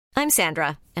I'm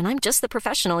Sandra, and I'm just the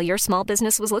professional your small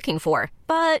business was looking for.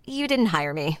 But you didn't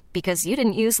hire me because you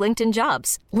didn't use LinkedIn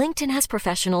Jobs. LinkedIn has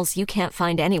professionals you can't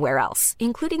find anywhere else,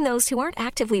 including those who aren't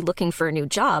actively looking for a new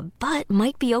job, but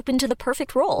might be open to the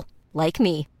perfect role, like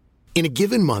me. In a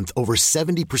given month, over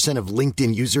 70% of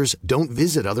LinkedIn users don't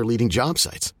visit other leading job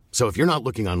sites. So if you're not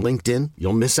looking on LinkedIn,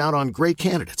 you'll miss out on great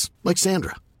candidates like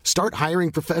Sandra. Start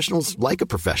hiring professionals like a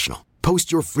professional.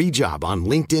 Post your free job on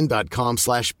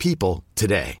linkedin.com/people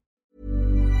today.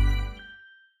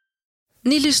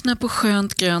 Ni lyssnar på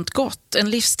Skönt grönt gott, en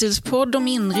livsstilspodd om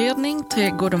inredning,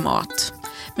 trädgård och mat.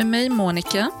 Med mig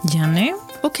Monica, Jenny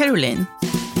och Caroline.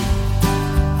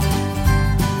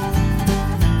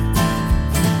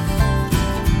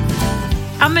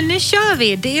 Ja, men nu kör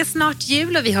vi. Det är snart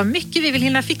jul och vi har mycket vi vill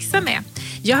hinna fixa med.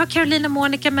 Jag har Caroline och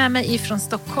Monica med mig ifrån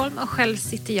Stockholm och själv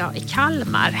sitter jag i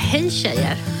Kalmar. Hej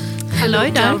tjejer!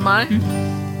 Hallå Kalmar!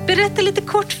 Berätta lite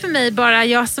kort för mig bara,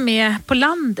 jag som är på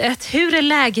landet. Hur är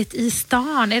läget i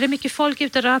stan? Är det mycket folk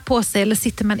ute och rör på sig eller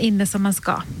sitter man inne som man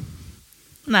ska?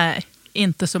 Nej,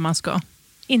 inte som man ska.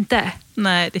 Inte?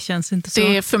 Nej, det känns inte så.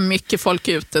 Det är för mycket folk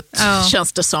ute,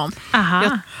 känns det som.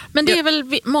 Aha. Men det är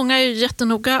väl, många är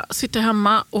jättenoga, sitter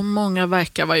hemma och många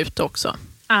verkar vara ute också.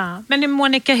 Ja. Men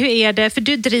Monica, hur är det? För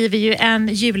du driver ju en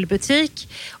julbutik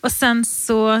och sen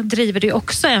så driver du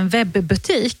också en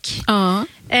webbutik. Ja.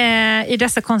 I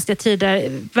dessa konstiga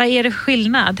tider. Vad är det för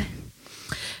skillnad?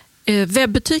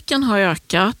 Webbutiken har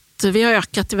ökat. Vi har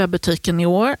ökat i webbutiken i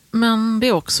år, men det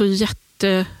är också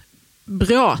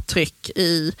jättebra tryck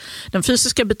i den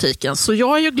fysiska butiken. Så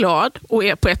jag är ju glad och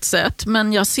är på ett sätt,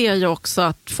 men jag ser ju också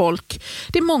att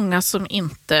det är många som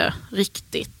inte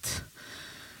riktigt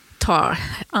tar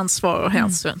ansvar och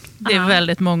hänsyn. Det är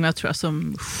väldigt många tror jag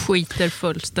som skiter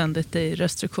fullständigt i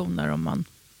restriktioner om man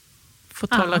får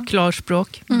tala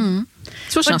klarspråk.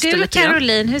 Så känns och det du lite.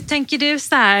 Caroline, hur tänker du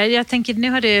så här? Jag tänker nu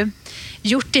har du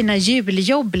gjort dina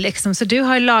juljobb liksom, så du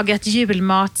har lagat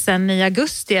julmat sedan i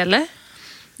augusti, eller?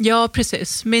 Ja,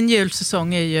 precis. Min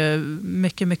julsäsong är ju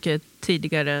mycket, mycket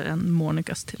tidigare än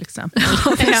Monicas till exempel.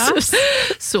 Precis.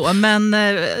 Så, men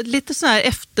lite så här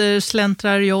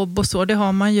eftersläntrarjobb och så, det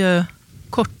har man ju.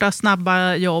 Korta,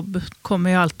 snabba jobb kommer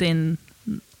ju alltid in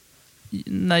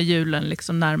när julen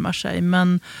liksom närmar sig.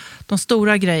 Men de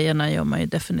stora grejerna gör man ju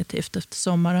definitivt efter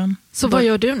sommaren. Så vad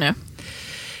gör du nu?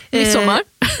 Midsommar?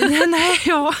 Nej,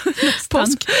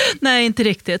 påsk? Nej, inte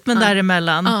riktigt. Men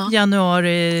däremellan.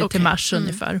 Januari till mars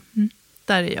ungefär.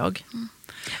 Där är jag.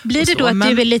 Blir det då att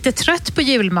du är lite trött på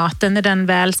julmaten när den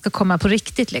väl ska komma på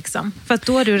riktigt liksom? För att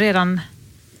då har du redan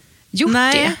gjort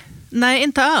det. Nej,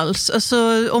 inte alls.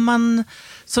 Alltså, om man,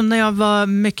 som när jag var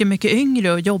mycket, mycket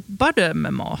yngre och jobbade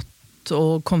med mat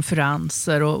och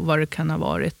konferenser och vad det kan ha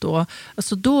varit då.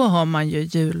 Alltså då har man ju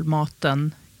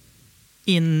julmaten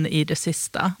in i det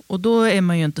sista. Och då är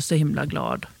man ju inte så himla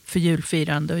glad för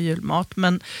julfirande och julmat.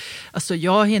 Men alltså,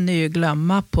 jag hinner ju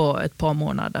glömma på ett par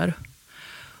månader.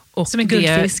 Och som en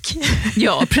guldfisk.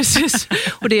 Ja, precis.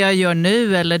 Och det jag gör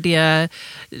nu, eller det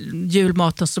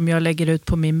julmaten som jag lägger ut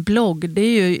på min blogg, det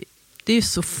är ju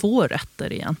så få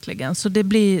rätter egentligen. Så det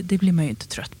blir man ju inte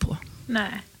trött på.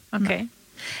 Nej, okej.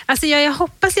 Alltså jag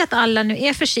hoppas ju att alla nu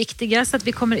är försiktiga så att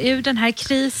vi kommer ur den här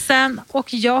krisen.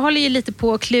 Och jag håller ju lite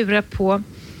på att klura på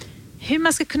hur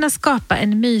man ska kunna skapa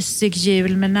en mysig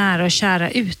jul med nära och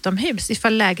kära utomhus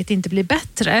ifall läget inte blir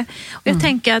bättre. Och jag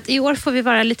tänker att i år får vi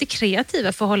vara lite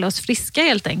kreativa för att hålla oss friska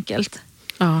helt enkelt.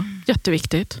 Ja,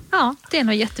 jätteviktigt. Ja, det är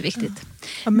nog jätteviktigt.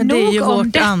 Ja, men det är ju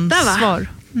vårt ansvar.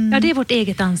 Ja, det är vårt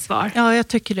eget ansvar. Ja, jag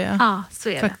tycker det. Ja, så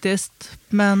är faktiskt. Det.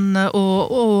 Men,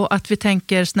 och att vi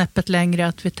tänker snäppet längre,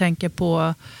 att vi tänker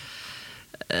på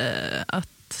att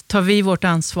tar vi vårt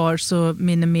ansvar så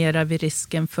minimerar vi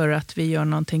risken för att vi gör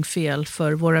någonting fel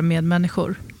för våra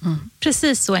medmänniskor.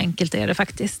 Precis så enkelt är det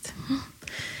faktiskt.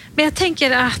 Men jag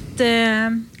tänker att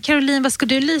Caroline, vad ska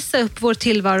du lysa upp vår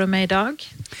tillvaro med idag?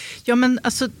 Ja, men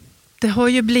alltså det har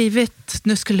ju blivit,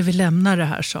 nu skulle vi lämna det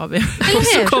här, sa vi. Och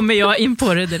så kommer jag in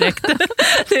på det direkt.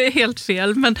 Det är helt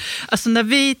fel. Men alltså, när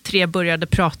vi tre började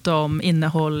prata om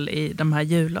innehåll i de här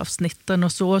julavsnitten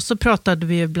och så pratade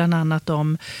vi ju bland annat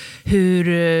om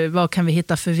vad kan vi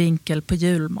hitta för vinkel på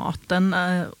julmaten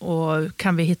och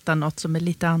kan vi hitta något som är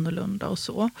lite annorlunda och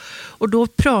så. Och då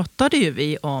pratade ju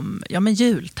vi om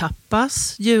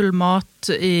jultappas, julmat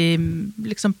i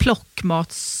liksom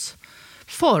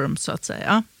plockmatsform så att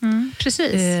säga.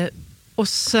 Precis. Och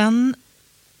sen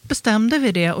bestämde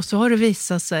vi det och så har det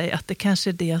visat sig att det kanske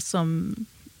är det som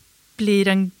blir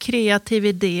en kreativ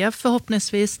idé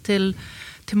förhoppningsvis till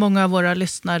många av våra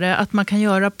lyssnare, att man kan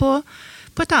göra på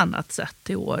ett annat sätt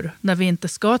i år när vi inte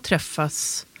ska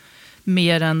träffas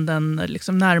mer än den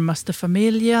liksom närmaste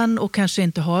familjen och kanske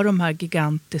inte har de här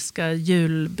gigantiska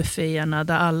julbufféerna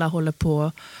där alla håller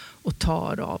på och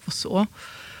tar av och så.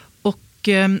 Och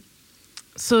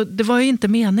så det var ju inte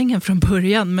meningen från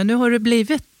början, men nu har det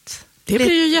blivit... Det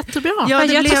blir ju jättebra. Ja,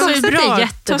 jag tycker också att det är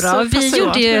jättebra.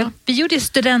 Vi gjorde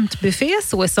studentbuffé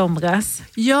så i somras.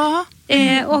 Ja.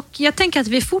 Och jag tänker att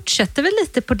vi fortsätter väl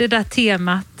lite på det där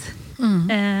temat.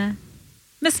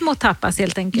 Med små tapas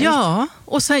helt enkelt. Ja,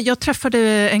 och sen, jag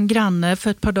träffade en granne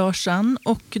för ett par dagar sedan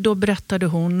och då berättade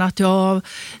hon att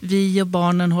vi och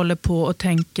barnen håller på och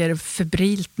tänker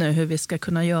febrilt nu hur vi ska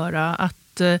kunna göra. Att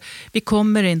vi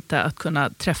kommer inte att kunna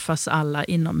träffas alla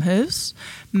inomhus,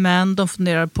 men de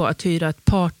funderar på att hyra ett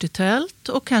partytält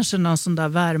och kanske någon sån där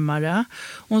värmare.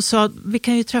 Hon sa att vi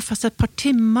kan ju träffas ett par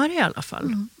timmar i alla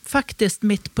fall. Faktiskt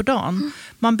mitt på dagen.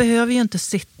 Man behöver ju inte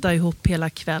sitta ihop hela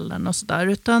kvällen och sådär,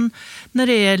 utan när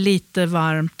det är lite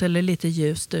varmt eller lite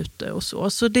ljust ute och så.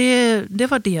 Så det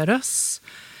var deras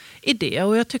idé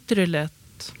och jag tyckte det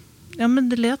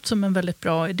lät som en väldigt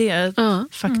bra idé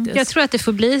faktiskt. Jag tror att det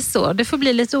får bli så. Det får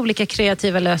bli lite olika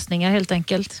kreativa lösningar helt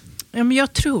enkelt. Ja, men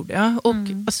jag tror det. Och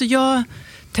alltså jag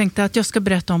tänkte att jag ska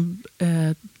berätta om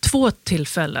 2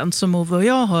 tillfällen som Ove och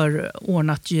jag har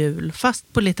ordnat jul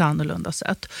fast på lite annorlunda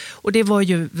sätt. Och det var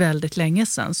ju väldigt länge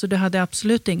sedan, så det hade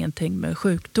absolut ingenting med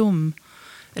sjukdom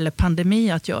eller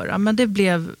pandemi att göra. Men det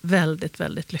blev väldigt,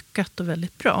 väldigt lyckat och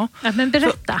väldigt bra. Ja, men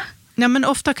berätta. Ja, men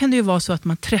ofta kan det ju vara så att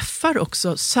man träffar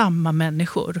också samma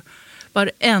människor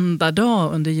varenda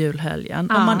dag under julhelgen.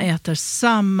 Ja. Och man äter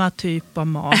samma typ av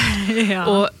mat. Ja.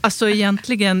 Och alltså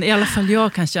egentligen, i alla fall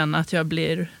jag kan känna att jag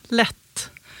blir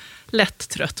lätt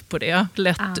trött på det.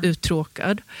 Lätt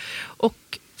uttråkad.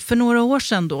 Och för några år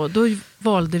sedan då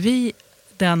valde vi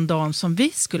den dagen som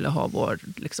vi skulle ha vår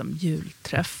liksom,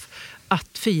 julträff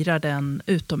att fira den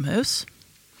utomhus.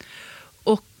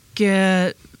 Och...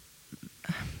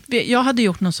 jag hade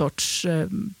gjort någon sorts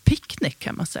picknick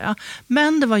kan man säga.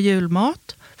 Men det var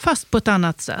julmat, fast på ett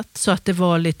annat sätt. Så att det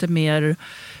var lite mer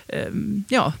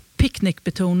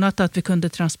picknickbetonat, att vi kunde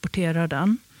transportera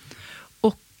den.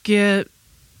 Och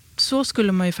så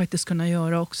skulle man ju faktiskt kunna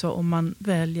göra också om man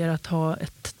väljer att ha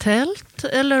ett tält.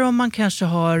 Eller om man kanske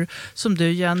har, som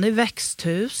du Jenny,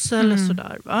 växthus eller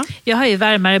sådär va? Jag har ju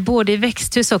värmare både i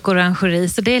växthus och orangeri.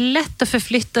 Så det är lätt att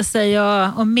förflytta sig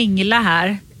och mingla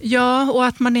här. Ja, och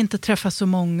att man inte träffar så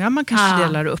många. Man kanske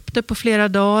delar upp det på flera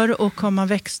dagar. Och har man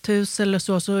växthus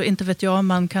eller så inte vet jag,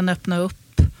 man kan öppna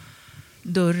upp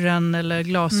dörren eller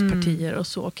glaspartier och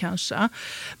så kanske.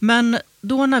 Men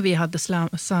då när vi hade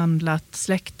samlat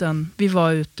släkten, vi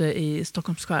var ute i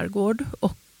Stockholms skärgård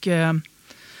och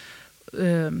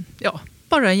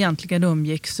bara egentligen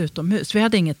umgicks utomhus. Vi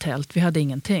hade inget tält, vi hade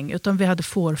ingenting, utan vi hade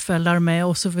fårfällar med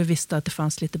och så vi visste att det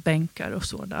fanns lite bänkar och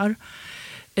så där.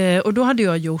 Och då hade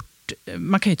jag gjort,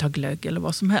 man kan ju ta glögg eller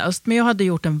vad som helst, men jag hade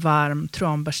gjort en varm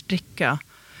tranbärsdricka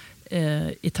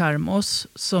i termos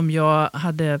som jag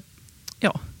hade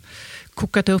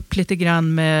kokat upp lite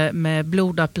grann med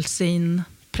blodapelsin,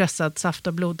 pressad saft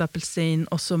av blodapelsin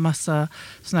och så massa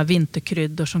såna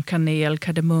vinterkryddor som kanel,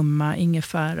 kardemumma,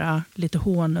 ingefära, lite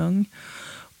honung.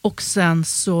 Och sen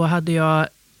så hade jag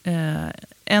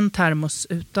en termos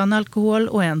utan alkohol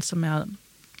och en som jag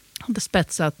hade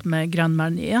spetsat med Grand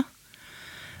Marnier.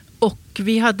 Och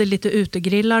vi hade lite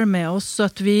utegrillar med oss så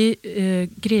att vi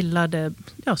grillade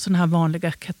såna här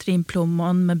vanliga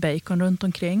katrinplommon med bacon runt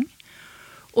omkring.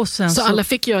 Och sen så alla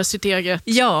fick göra sitt eget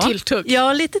tilltugg?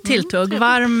 Ja, lite tilltugg.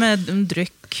 Varm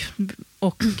dryck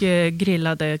och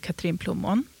grillade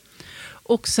katrinplommon.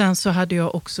 Och sen så hade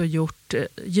jag också gjort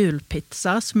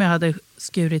julpizza som jag hade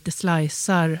skurit i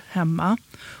slicer hemma.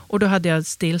 Och då hade jag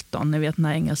Stilton, ni vet den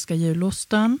här engelska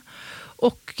julosten.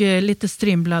 Och lite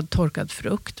strimlad torkad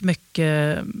frukt.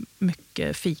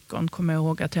 Mycket fikon kommer jag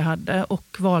ihåg att jag hade.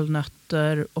 Och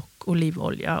valnötter och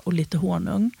olivolja och lite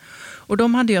honung. Och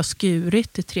de hade jag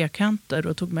skurit i trekanter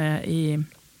och tog med i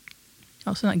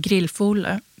sån här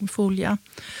grillfolie.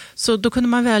 Så då kunde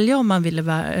man välja om man ville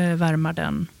värma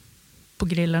den på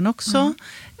grillen också.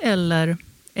 Eller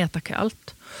äta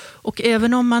kallt. Och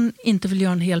även om man inte vill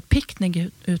göra en hel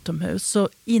picknick utomhus, så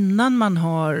innan man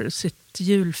har sitt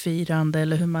julfirande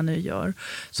eller hur man nu gör,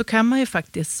 så kan man ju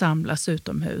faktiskt samlas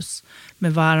utomhus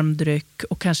med varm dryck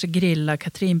och kanske grilla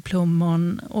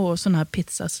katrinplommon och såna här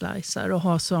pizzaslicer och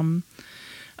ha som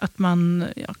att man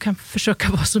kan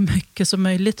försöka vara så mycket som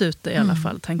möjligt ute i alla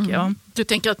fall, tänker jag. Du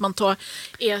tänker att man tar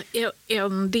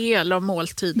en del av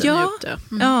måltiden ute?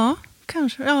 Ja.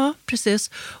 Kanske, ja,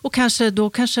 precis. Och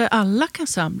kanske alla kan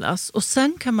samlas. Och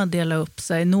sen kan man dela upp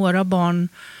sig. Några barn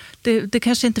det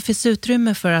kanske inte finns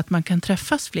utrymme för att man kan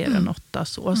träffas fler än 8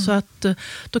 så att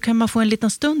då kan man få en liten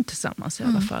stund tillsammans i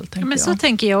alla fall, tänker Men jag. så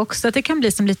tänker jag också, att det kan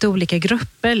bli som lite olika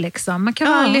grupper liksom. Man kan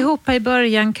vara allihopa i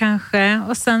början kanske,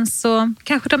 och sen så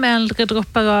kanske de äldre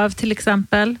droppar av till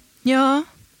exempel. Ja,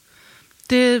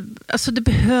 det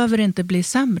behöver inte bli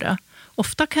sämre.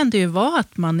 Ofta kan det ju vara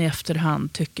att man i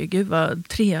efterhand tycker, gud vad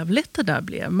trevligt det där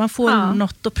blev. Man får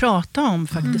något att prata om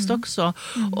faktiskt också.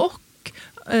 Och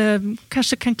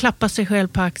kanske kan klappa sig själv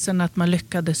på axeln att man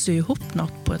lyckades sy ihop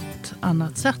något på ett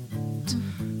annat sätt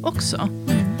också.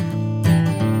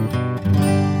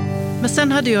 Men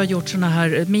sen hade jag gjort såna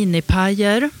här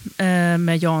minipajer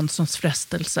med Janssons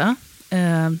frestelse.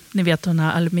 Ni vet de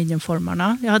här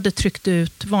aluminiumformarna. Jag hade tryckt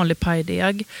ut vanlig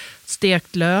pajdeg,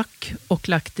 stekt lök och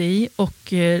lagt i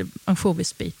och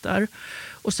ansjovisbitar.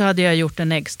 Och så hade jag gjort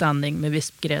en äggstanning med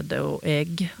vispgrädde och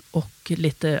ägg och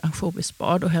lite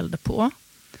ansjovisspad och hällde på.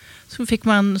 Så fick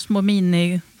man små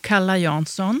mini-kalla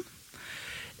Jansson.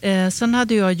 Sen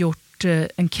hade jag gjort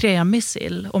en krämig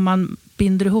sill. Om man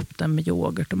binder ihop den med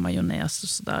yoghurt och majonnäs och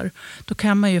sådär, då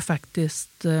kan man ju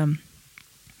faktiskt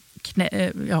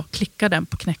klicka den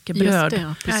på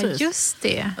knäckebröd. Just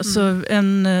det. Alltså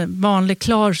en vanlig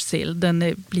klar sill, den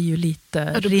blir ju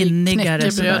lite rinnigare.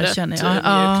 Knäckebrödet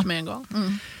mjukt med en gång.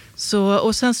 Så,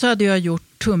 och sen så hade jag gjort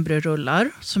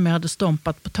tunnbrödsrullar som jag hade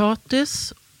stompat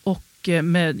potatis och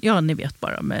med, ni vet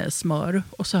bara, med smör.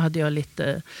 Och så hade jag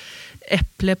lite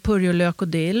äpple, purjolök och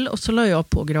dill. Och så la jag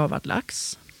på gravad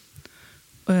lax.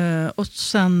 Och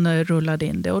sen rullade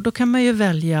in det. Och då kan man ju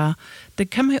välja, det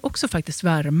kan man ju också faktiskt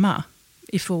värma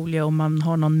i folie om man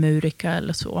har någon murika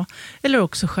eller så. Eller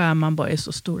också skär man bara i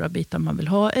så stora bitar man vill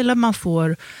ha. Eller man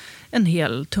får en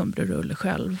hel tunnbrödsrulle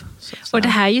själv. Och det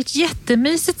här är ju ett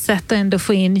jättemysigt sätt att ändå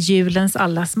få in julens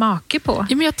alla smaker på.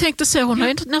 Ja, men jag tänkte säga, hon har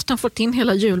ju nästan fått in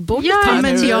hela julbordet här.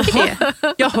 Men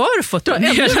jag har fått in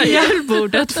hela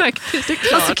julbordet faktiskt.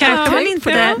 Och så kanske man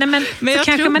inte, så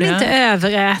kanske man inte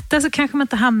överäter, så kanske man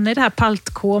inte hamnar i det här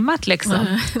paltkomat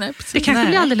liksom. Nej, det kanske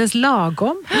blir alldeles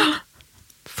lagom.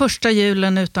 Första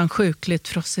julen utan sjukligt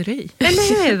frosseri.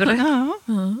 Eller hur? Ja.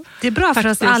 Det är bra för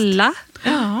oss alla.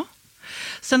 Ja.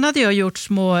 Sen hade jag gjort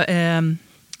små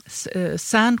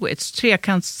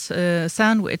trekants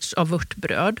sandwich av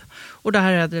vörtbröd. Och det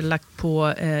här hade jag lagt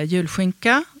på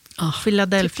julskinka,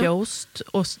 Philadelphiaost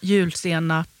och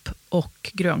julsenap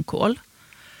och grönkål.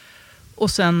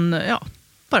 Och sen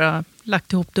bara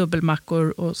lagt ihop dubbelmackor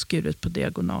och skurit på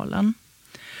diagonalen.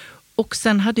 Och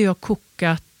sen hade jag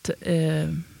kokat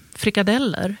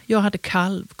frikadeller. Jag hade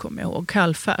kalv, kommer jag ihåg,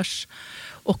 kalvfärs.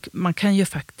 Och man kan ju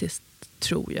faktiskt,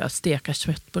 tror jag, steka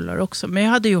köttbullar också. Men jag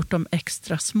hade gjort dem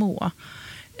extra små.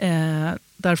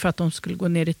 Därför att de skulle gå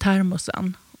ner i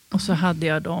termosen. Och så hade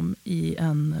jag dem i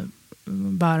en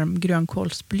varm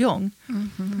grönkålsbuljong.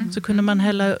 Så kunde man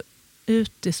hälla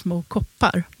ut i små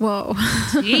koppar. Wow.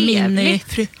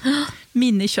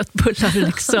 Mini-köttbullar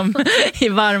liksom i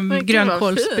varm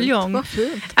grönkålsbuljong. Alltså,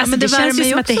 men det känns ju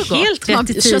som att det är helt rätt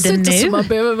i tiden nu. Det känns inte som man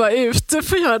behöver vara ute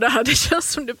för att göra det här. Det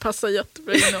känns som det passar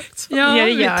jättebra in också.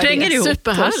 Vi tränger ihop oss.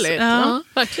 Superhärligt. Ja,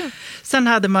 verkligen. Sen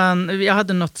hade jag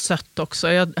hade något sött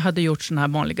också. Jag hade gjort såna här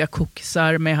vanliga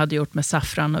cookiesar, men jag hade gjort med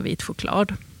saffran och vit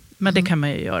choklad. Men det kan man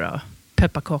ju göra,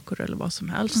 pepparkakor eller vad som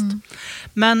helst.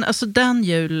 Men alltså den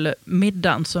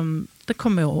julmiddagen som det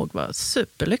kommer jag ihåg var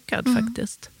superlyckad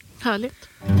faktiskt. Härligt.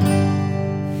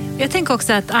 Jag tänker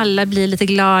också att alla blir lite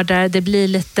gladare, det blir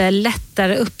lite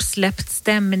lättare uppsläppt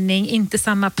stämning, inte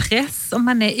samma press om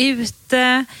man är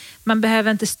ute. Man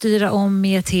behöver inte styra om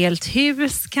i ett helt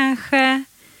hus kanske.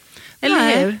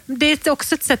 Eller hur? Det är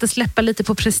också ett sätt att släppa lite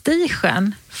på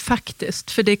prestigen.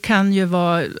 Faktiskt, för det kan ju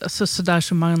vara alltså, sådär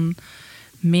som man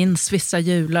minns vissa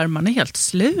jular. Man är helt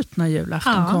slut när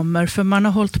julafton kommer. För man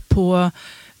har hållit på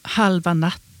halva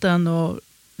natten och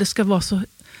det ska vara så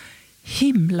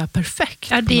himla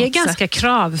perfekt. Ja, det är ganska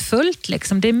kravfullt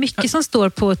liksom. Det är mycket som står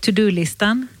på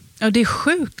to-do-listan. Ja, det är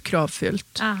sjukt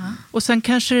kravfyllt. Och sen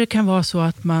kanske det kan vara så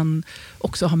att man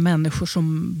också har människor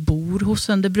som bor hos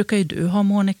en. Det brukar ju du ha,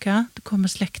 Monica. Det kommer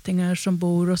släktingar som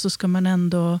bor och så ska man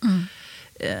ändå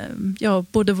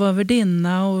både vara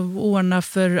värdinna och ordna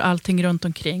för allting runt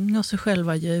omkring och så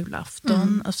själva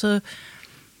julafton. Alltså,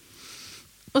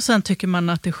 och sen tycker man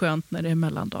att det är skönt när det är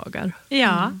mellandagar.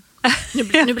 Ja. Nu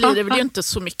blir det väl inte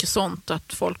så mycket sånt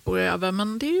att folk bor över,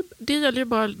 men det gäller ju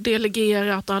bara att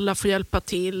delegera, att alla får hjälpa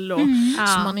till och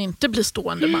så man inte blir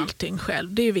stående med allting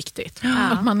själv. Det är viktigt.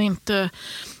 Att man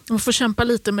får kämpa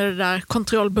lite med det där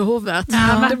kontrollbehovet.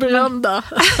 Det berömda.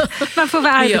 Man får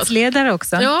vara arbetsledare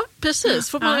också. Ja, precis.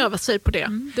 Får man öva sig på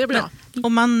det. Det är bra.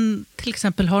 Om man till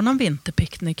exempel har någon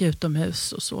vinterpicknick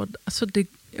utomhus och så, alltså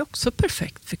är också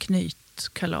perfekt för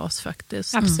knytkalas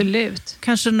faktiskt. Absolut.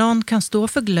 Kanske någon kan stå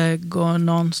för glögg och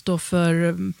någon står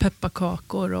för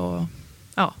pepparkakor och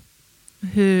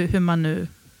hur man nu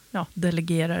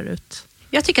delegerar ut.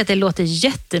 Jag tycker att det låter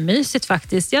jättemysigt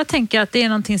faktiskt. Jag tänker att det är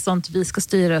någonting sånt vi ska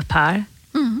styra upp här.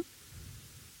 Mm.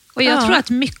 Och jag tror att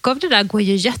mycket av det där går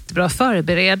ju jättebra att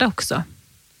förbereda också.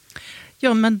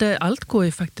 Ja, men allt går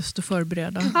ju faktiskt att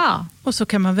förbereda. Ja. Och så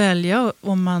kan man välja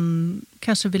om man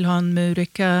kanske vill ha en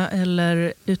murika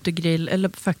eller utegrill eller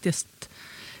faktiskt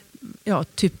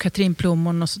typ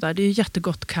katrinplommon och sådär. Det är ju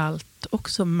jättegott kallt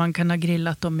också. Man kan ha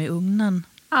grillat dem i ugnen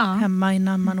hemma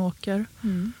innan man åker.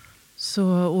 Mm.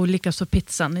 Och likaså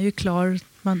pizzan är ju klar.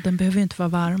 Den behöver ju inte vara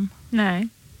varm. Nej.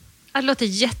 Det låter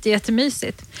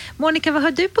jättemysigt. Monica, vad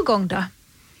har du på gång då?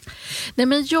 Nej,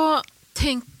 men jag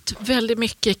tänkt väldigt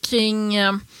mycket kring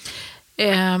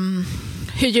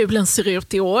hur julen ser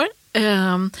ut i år.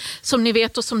 Som ni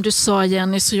vet och som du sa,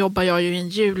 Jenny, så jobbar jag ju i en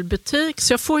julbutik,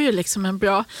 så jag får ju liksom en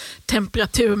bra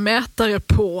temperaturmätare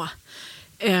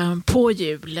på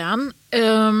julen.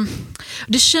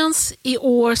 Det känns i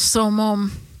år som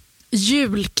om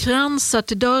julkransar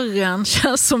till dörren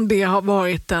känns som det har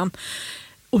varit en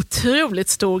otroligt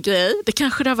stor grej. Det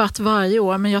kanske det har varit varje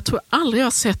år, men jag tror aldrig jag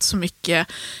har sett så mycket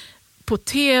på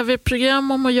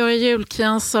tv-program om att göra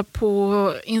julkransar.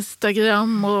 På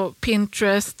Instagram och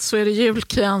Pinterest så är det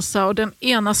julkransar och den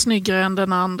ena snyggare än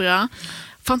den andra.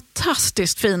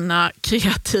 Fantastiskt fina,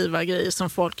 kreativa grejer som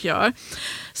folk gör.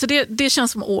 Så det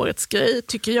känns som årets grej,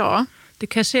 tycker jag. Det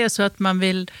kanske är så att man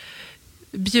vill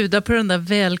bjuda på den där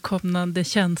välkomnande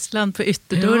känslan på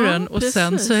ytterdörren och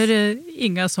sen så är det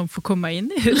inga som får komma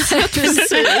in i huset. Nej,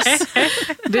 precis.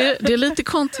 Det är lite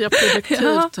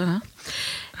kontraproduktivt. Ja.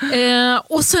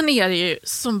 Och sen är det ju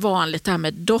som vanligt det här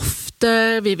med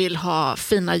dofter. Vi vill ha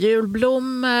fina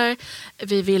julblommor.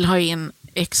 Vi vill ha in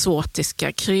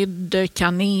exotiska kryddor,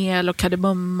 kanel och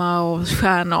kardemumma och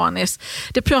stjärnanis.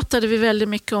 Det pratade vi väldigt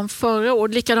mycket om förra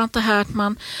året. Likadant det här att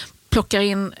man plockar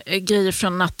in grejer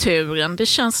från naturen. Det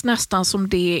känns nästan som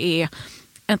det är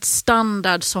ett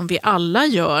standard som vi alla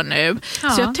gör nu. Ja.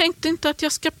 Så jag tänkte inte att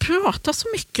jag ska prata så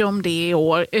mycket om det i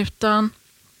år, utan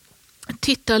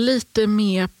titta lite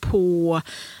mer på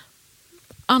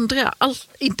andra,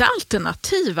 inte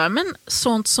alternativa, men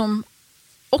sånt som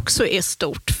också är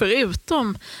stort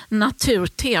förutom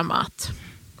naturtemat.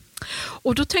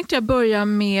 Och då tänkte jag börja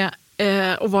med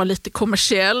att vara lite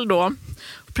kommersiell då.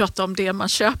 Prata om det man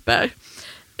köper.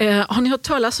 Har ni hört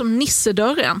talas om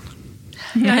nissedörren?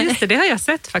 Ja, just det har jag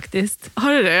sett faktiskt.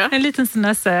 Har du det? En liten sån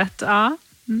här söt, ja.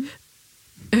 Mm.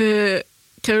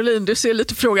 Caroline, du ser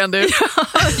lite frågande ut.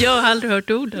 Jag har aldrig hört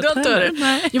ordet.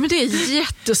 Ja, men det är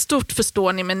jättestort,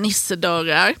 förstår ni, med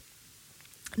nissedörrar.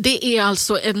 Det är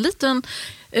alltså en liten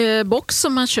box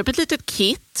som man köper, ett litet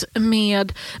kit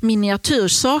med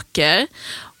miniatyrsaker.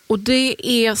 Och det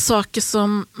är saker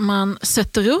som man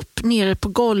sätter upp nere på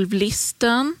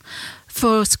golvlisten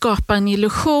för att skapa en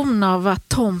illusion av att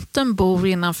tomten bor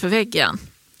innanför väggen.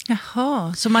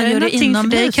 Jaha, så man gör det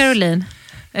inomhus? För dig, Caroline?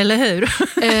 Eller hur?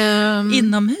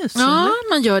 Inomhus? Ja, eller?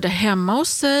 Man gör det hemma hos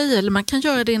sig eller man kan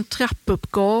göra det i en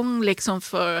trappuppgång liksom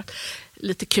för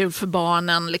lite kul för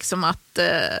barnen, liksom att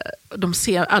de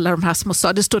ser alla de här små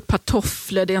saker. Det står ett par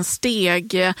tofflor, det är en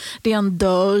stege, det är en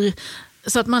dörr.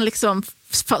 Så att man liksom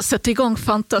sätter igång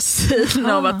fantasin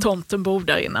av att tomten bor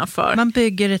där innanför. Man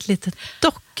bygger ett litet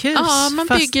dockhus. Ja, man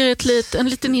bygger en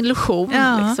liten illusion.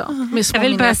 Liksom, med små jag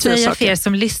vill bara säga för er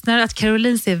som lyssnar att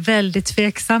Caroline ser väldigt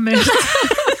tveksam ut.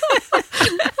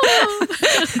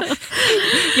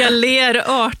 Jag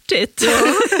ler artigt.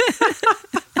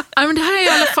 Ja, men det här är i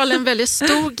alla fall en väldigt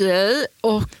stor grej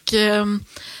och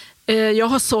jag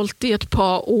har sålt det ett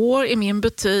par år i min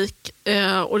butik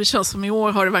och det känns som i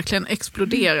år har det verkligen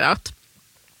exploderat.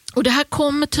 Och det här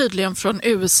kommer tydligen från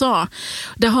USA.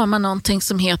 Där har man någonting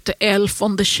som heter Elf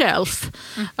on the Shelf.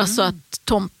 Alltså att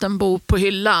tomten bor på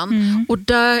hyllan. Och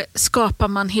där skapar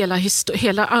man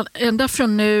hela ända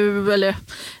från nu, eller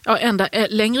ända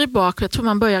längre bak. Jag tror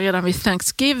man börjar redan vid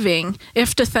Thanksgiving.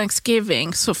 Efter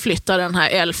Thanksgiving så flyttar den här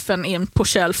elfen in på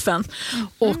shelfen.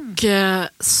 Och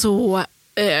så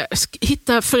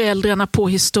hittar föräldrarna på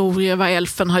historier vad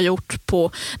elfen har gjort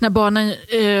på när barnen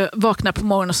vaknar på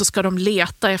morgonen, så ska de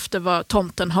leta efter vad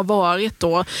tomten har varit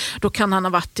då kan han ha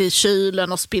varit i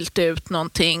kylen och spilt ut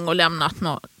någonting och lämnat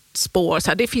något spår.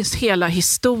 Så här, det finns hela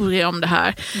historier om det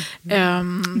här.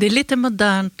 Det är lite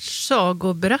modernt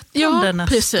sagoberättande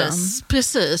nästan.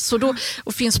 Precis.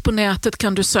 Och finns på nätet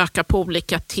kan du söka på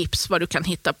olika tips vad du kan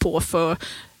hitta på för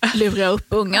lura upp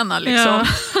ungarna liksom.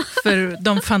 Ja, för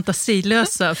de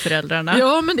fantasilösa föräldrarna.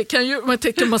 Ja, men det kan ju, man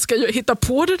tänker man ska ju hitta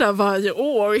på det där varje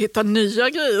år och hitta nya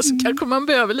grejer, så kanske man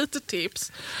behöver lite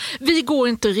tips. Vi går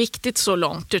inte riktigt så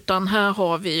långt, utan här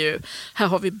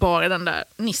har vi bara den där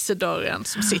nissedörren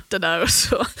som sitter där och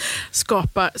så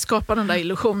skapar den där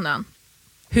illusionen.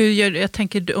 Hur gör du? Jag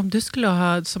tänker, om du skulle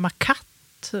ha som en katt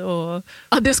och...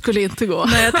 Ja, det skulle inte gå.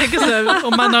 Nej, jag tänker så här,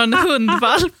 om man har en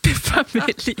hundvalp i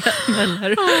familjen,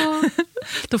 eller?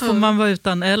 Då får man vara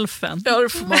utan elfen. Ja, det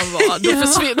får man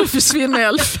vara. Då försvinner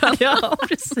elfen. Ja,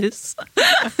 precis.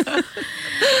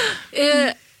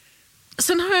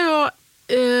 Sen har jag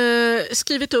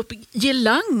skrivit upp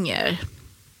girlanger.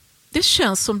 Det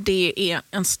känns som det är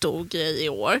en stor grej i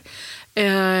år.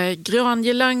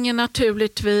 Grangirlanger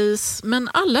naturligtvis, men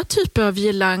alla typer av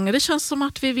girlanger. Det känns som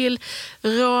att vi vill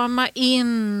rama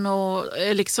in och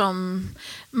liksom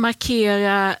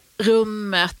markera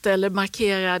rummet eller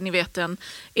markera, ni vet, en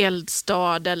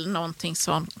eldstad eller någonting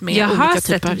sånt. Med jag olika har typer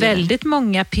sett väldigt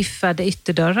många piffade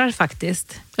ytterdörrar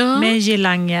faktiskt. Ja. Med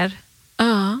girlanger.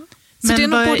 Ja. Så Men det är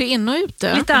nog både in och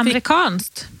ute. Lite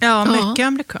amerikanskt. Ja, mycket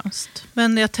amerikanskt.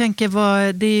 Men jag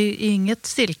tänker, det är inget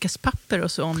silkespapper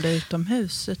och så om det är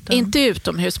utomhus. Utan... Inte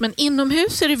utomhus, men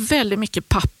inomhus är det väldigt mycket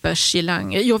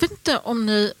pappersgirlanger. Jag vet inte om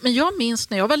ni, men jag minns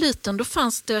när jag var liten, då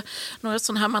fanns det några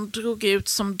sådana här man drog ut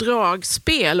som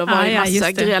dragspel och var i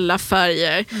massa grälla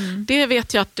färger. Det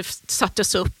vet jag att det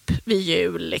sattes upp vid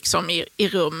jul liksom, i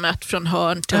rummet från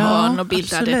hörn till hörn och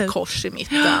bildade ett kors i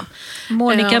mitten.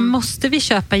 Monica, måste vi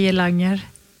köpa girlanger?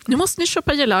 Nu måste ni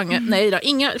köpa girlanger. Nej då,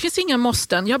 det finns inga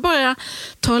måsten. Jag bara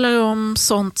talar om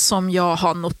sånt som jag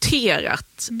har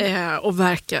noterat och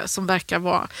som verkar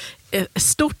vara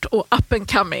stort och up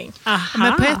and coming. Aha.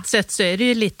 Men på ett sätt så är det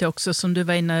ju lite också som du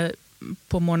var inne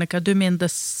på, Monica. Du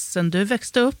minns sen du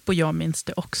växte upp och jag minns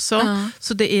det också.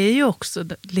 Så det är ju också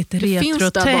lite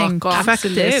retrotänk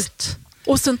faktiskt.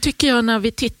 Och sen tycker jag när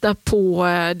vi tittar på,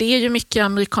 det är ju mycket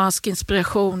amerikansk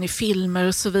inspiration i filmer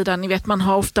och så vidare. Ni vet, man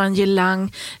har ofta en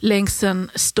girlang längs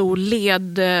en stor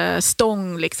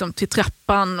ledstång liksom, till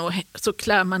trappan och så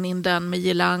klär man in den med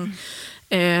girlang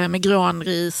med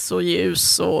granris och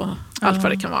ljus och allt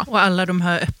vad det kan vara. Och alla de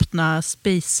här öppna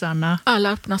spisarna.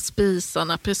 Alla öppna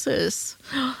spisarna, precis.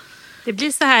 Det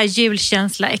blir så här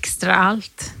julkänsla extra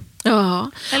allt.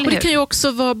 Ja, och det kan ju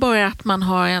också vara bara att man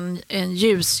har en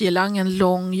ljusgirlang, en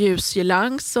lång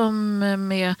ljusgirlang som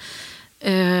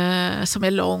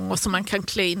är lång och som man kan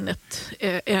klä in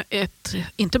ett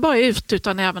inte bara ut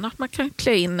utan även att man kan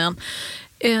klä in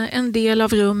en del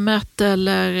av rummet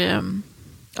eller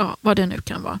vad det nu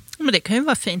kan vara. Men det kan ju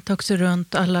vara fint också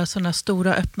runt alla sådana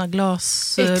stora öppna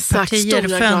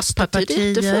glaspartier,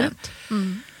 fönsterpartier.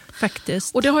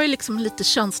 Faktiskt. Och det har ju liksom lite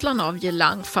känslan av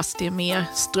girlang fast det är mer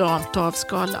stramt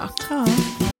avskalat. Ja.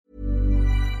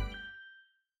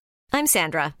 I'm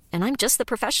Sandra, and I'm just the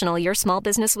professional your small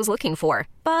business was looking for.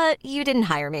 But you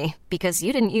didn't hire me because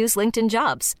you didn't use LinkedIn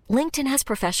Jobs. LinkedIn has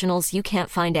professionals you can't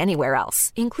find anywhere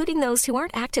else, including those who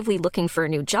aren't actively looking for a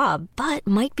new job but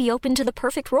might be open to the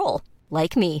perfect role,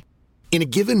 like me. In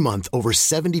a given month, over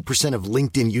 70% of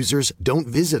LinkedIn users don't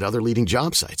visit other leading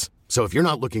job sites. So if you're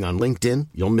not looking on LinkedIn,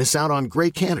 you'll miss out on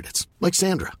great candidates like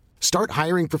Sandra. Start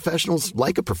hiring professionals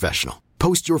like a professional.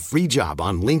 Post your free job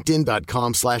on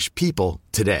linkedin.com/people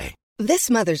today. This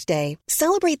Mother's Day,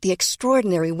 celebrate the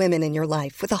extraordinary women in your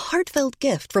life with a heartfelt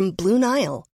gift from Blue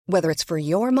Nile. Whether it's for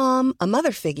your mom, a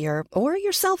mother figure, or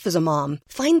yourself as a mom,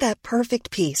 find that perfect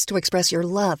piece to express your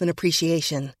love and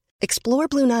appreciation. Explore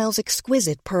Blue Nile's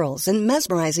exquisite pearls and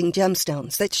mesmerizing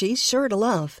gemstones that she's sure to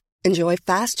love. Enjoy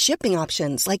fast shipping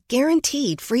options like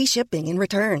guaranteed free shipping and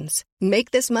returns. Make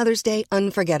this Mother's Day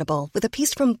unforgettable with a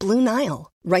piece from Blue Nile.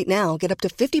 Right now, get up to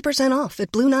 50% off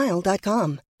at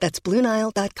BlueNile.com. That's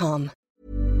BlueNile.com.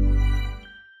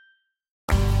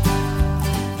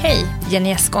 Hej,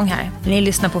 Jenny Eskång här. Ni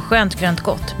lyssnar på Skönt grönt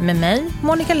gott med mig,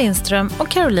 Monica Lindström och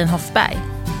Caroline Hoffberg.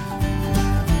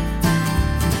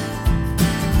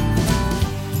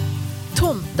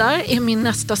 Tomtar är min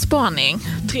nästa spaning,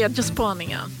 tredje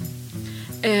spaningen.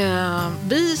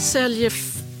 Vi säljer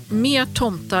mer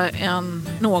tomtar än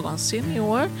någonsin i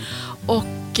år och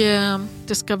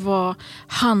det ska vara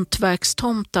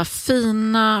hantverkstomtar,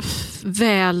 fina,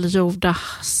 välgjorda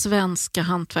svenska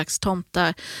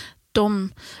hantverkstomtar.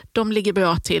 De ligger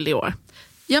bra till i år.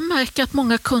 Jag märker att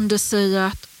många kunder säger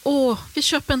att vi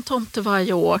köper en tomte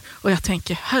varje år. Och jag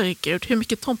tänker, herregud, hur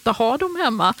mycket tomtar har de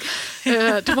hemma?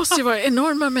 Det måste ju vara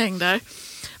enorma mängder.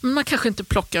 Men man kanske inte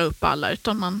plockar upp alla,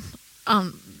 utan man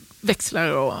växlar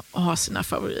och har sina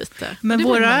favoriter. Men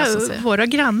våra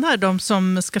grannar, de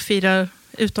som ska fira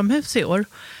utomhus i år,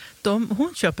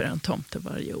 hon köper en tomte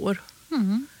varje år.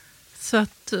 Så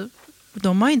att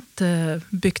de har inte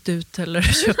byggt ut eller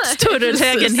köpt större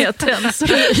lägenhet än.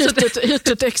 Hyrt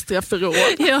ett extra förråd.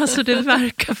 Ja, så det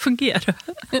verkar fungera.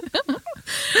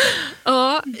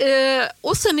 Ja,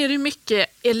 och sen är det mycket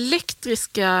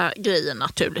elektriska grejer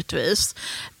naturligtvis.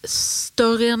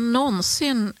 Större än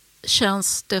någonsin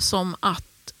känns det som att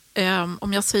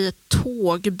om jag säger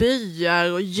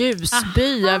tågbyar och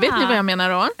ljusbyar, vet ni vad jag menar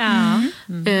då?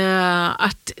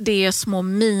 Att det är små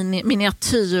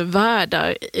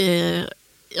miniatyrvärldar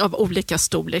av olika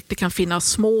storlek. Det kan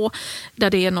finnas små där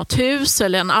det är något hus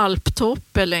eller en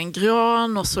alptopp eller en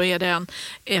gran och så är det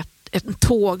en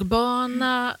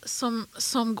tågbana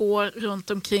som går runt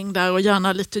omkring där och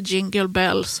gärna lite Jingle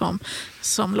Bell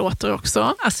som låter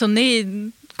också. Alltså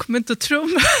ni kommer inte att tro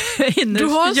mig. Du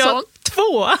har en sån? 2.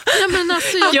 Ja, men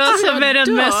alltså, jag som är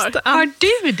den mest... Har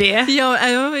du det?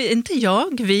 Ja, inte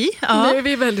jag, vi. Ja. Nu är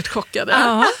vi väldigt chockade.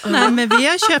 Ja, nej, men vi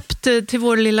har köpt till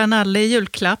vår lilla Nalle i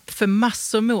julklapp för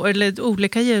massor med eller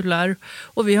olika jular.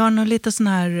 Och vi har någon lite sån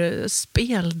här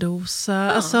speldosa.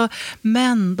 Ja. Alltså,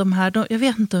 men de här, jag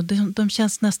vet inte, de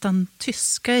känns nästan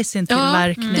tyska i sin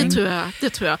tillverkning. Ja, det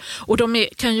tror jag. Och de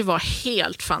kan ju vara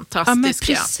helt fantastiska. Ja, men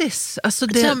precis. Alltså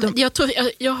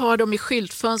jag har dem i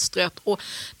skyltfönstret och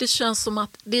det känns som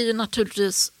att det är ju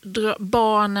naturligtvis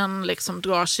barnen liksom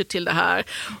drar sig till det här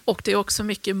och det är också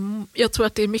mycket, jag tror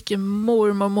att det är mycket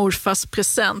mormor och morfars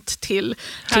present till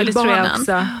barnen. Tror jag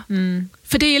också.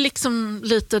 För det är liksom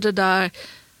lite det där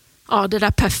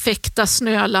perfekta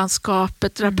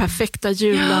snölandskapet, det där perfekta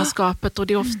jullandskapet och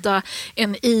det är ofta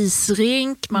en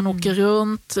isrink, man åker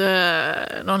runt,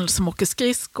 någon som åker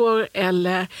skridskor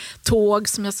eller tåg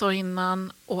som jag sa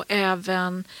innan och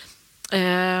även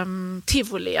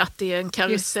tivoli, att det är en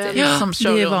karusell som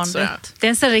kör runt. Det är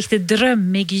en sån riktigt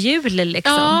drömmig jul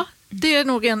liksom. Ja, det är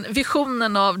nog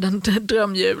visionen av den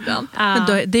drömjulen.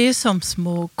 Men det är som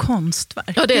små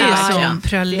konstverk. Ja, det är som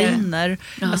praliner.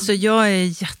 Ja. Alltså jag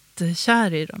är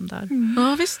jättekär i dem där.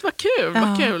 Ja, visst, vad kul.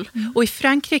 Vad kul. Och i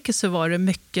Frankrike så var det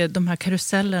mycket de här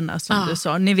karusellerna som du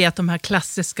sa. Ni vet de här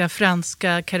klassiska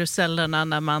franska karusellerna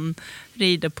när man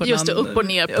rider på just någon, upp och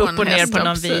ner på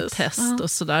någon vit häst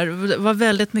och sådär. Det var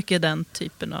väldigt mycket den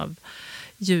typen av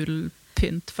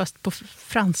julpynt fast på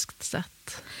franskt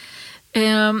sätt.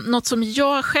 Något som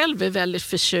jag själv är väldigt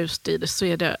förtjust i det så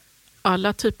är det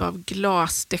alla typer av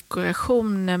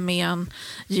glasdekorationer med en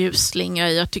ljusslinga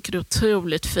i. Jag tycker det är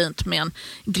otroligt fint med en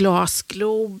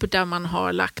glasglob där man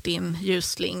har lagt in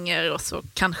ljusslingor och så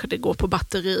kanske det går på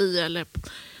batteri eller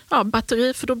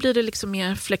batteri, för då blir det liksom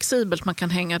mer flexibelt. Man kan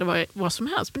hänga det vad som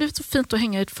helst. Men det är så fint att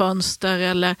hänga i ett fönster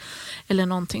eller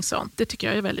någonting sånt. Det tycker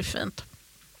jag är väldigt fint.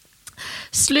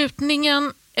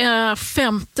 Slutningen,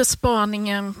 5:e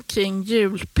spaningen kring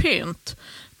julpynt.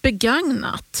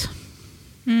 Begagnat.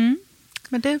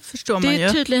 Men det förstår man ju. Det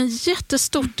är tydligen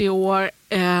jättestort i år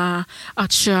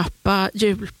att köpa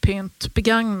julpynt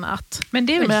begagnat. Men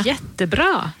det är väl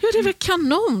jättebra? Ja, det är väl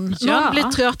kanon. Ja. Någon blir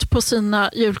trött på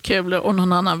sina julkulor och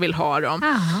någon annan vill ha dem.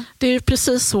 Aha. Det är ju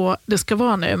precis så det ska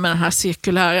vara nu med den här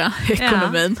cirkulära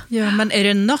ekonomin. Ja, men är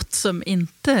det något som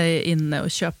inte är inne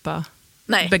att köpa begagnat?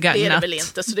 Nej, det är det väl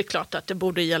inte. Så det är klart att det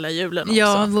borde gälla julen också.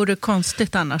 Ja, vore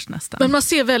konstigt annars nästan. Men man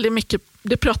ser väldigt mycket,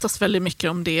 det pratas väldigt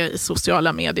mycket om det i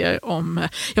sociala medier.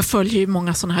 Jag följer ju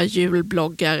många sådana här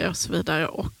julbloggare och så vidare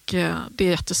och det är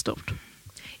jättestort.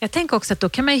 Jag tänker också att då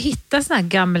kan man ju hitta såna här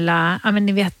gamla,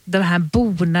 ni vet de här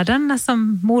bonaderna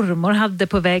som mormor hade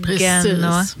på väggen. Precis.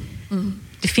 Och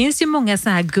det finns ju många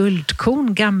såna här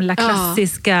guldkorn, gamla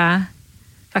klassiska.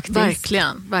 Faktiskt.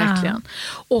 Verkligen. Ja.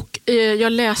 Och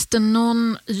jag läste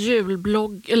någon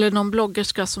julblogg eller någon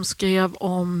bloggerska som skrev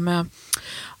om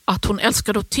att hon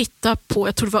älskade att titta på,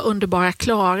 jag tror det var Underbara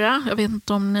Klara, jag vet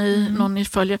inte om någon ni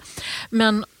följer,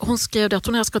 men hon skrev att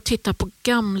hon älskade att titta på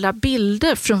gamla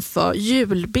bilder från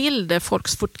julbilder,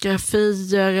 folks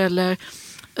fotografier eller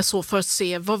så för att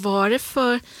se vad var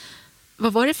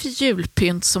det för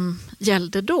julpynt som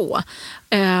gällde då.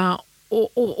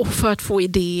 Och för att få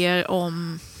idéer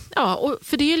om... Ja, och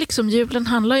för det är liksom, julen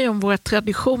handlar ju om våra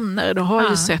traditioner. Det har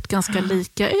ju sett ganska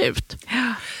lika ut.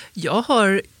 Jag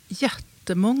har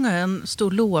jättemånga, en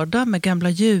stor låda med gamla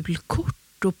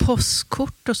julkort och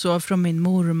påskkort och så från min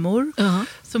mormor.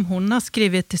 Som hon har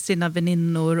skrivit till sina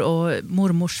väninnor och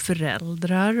mormors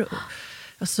föräldrar.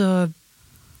 Alltså,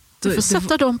 du får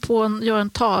sätta dem på göra en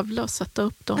tavla och sätta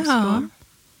upp dem. Ja,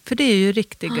 för det är ju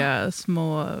riktiga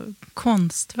små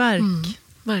konstverk.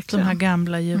 Verkligen. De här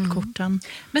gamla julkorten.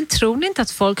 Men tror ni inte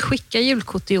att folk skickar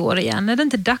julkort i år igen? Är det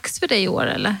inte dags för det i år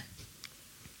eller?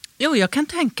 Jo, jag kan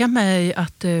tänka mig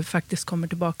att det faktiskt kommer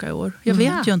tillbaka i år. Jag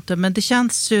vet ju inte, men det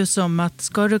känns ju som att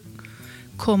ska det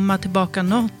komma tillbaka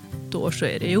något år så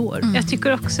är det i år. Jag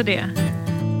tycker också det.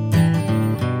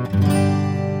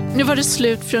 Nu var det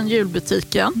slut från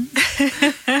julbutiken.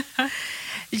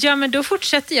 Ja, men då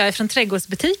fortsätter jag från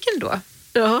trädgårdsbutiken då.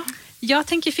 Ja. Jag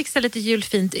tänker fixa lite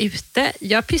julfint ute.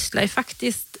 Jag pysslar ju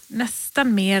faktiskt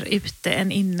nästan mer ute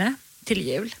än inne till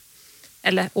jul.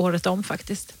 Eller året om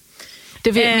faktiskt.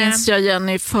 Det minns jag,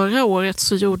 Jenny. Förra året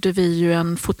så gjorde vi ju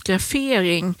en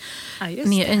fotografering.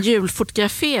 En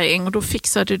julfotografering. Och då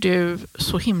fixade du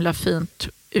så himla fint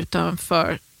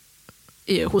utanför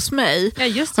hos mig. Ja,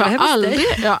 just det.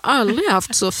 Jag har aldrig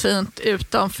haft så fint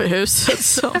utanför huset.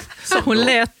 Så hon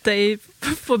lät dig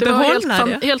få behålla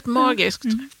det. Helt magiskt.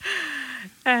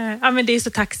 Ja, men det är så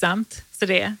tacksamt. Så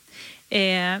det.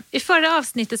 I förra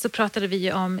avsnittet så pratade vi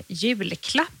ju om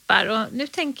julklappar. Och nu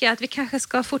tänker jag att vi kanske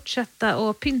ska fortsätta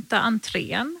att pynta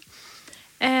entrén.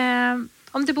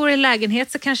 Om du bor i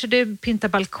lägenhet så kanske du pyntar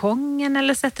balkongen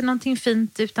eller sätter någonting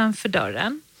fint utanför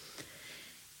dörren.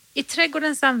 I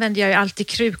trädgården så använder jag ju alltid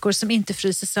krukor som inte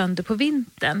fryser sönder på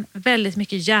vintern. Väldigt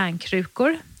mycket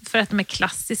järnkrukor för att de är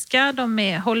klassiska,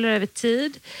 håller över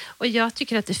tid. Och jag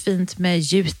tycker att det är fint med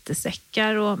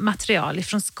jutesäckar och material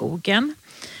ifrån skogen.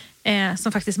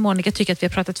 Som faktiskt Monica tycker att vi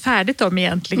har pratat färdigt om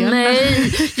egentligen.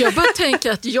 Nej, jag bara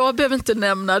tänker att jag behöver inte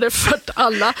nämna det för att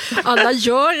alla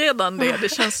gör redan det.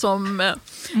 Det känns som...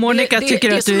 Monica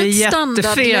tycker att du är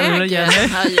jättefel den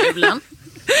här julen.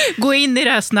 Gå in i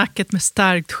det här snacket med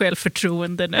starkt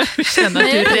självförtroende nu. Känner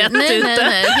att du är rätt ute.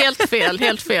 Nej,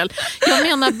 helt fel. Jag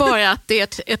menar bara att det är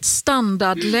ett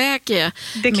standardläge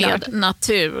med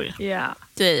natur. Ja.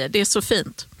 Det är så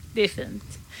fint. Det är fint.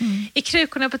 I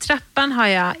krukorna på trappan har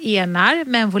jag enar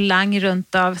med en volang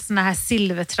runt av såna här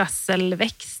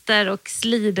silvertrasselväxter och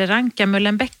slideranka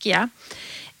mullenbeckia.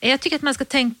 Jag tycker att man ska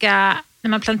tänka när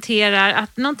man planterar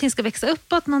att någonting ska växa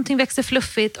uppåt, någonting växer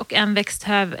fluffigt och en växt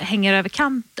hänger över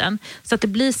kanten. Så att det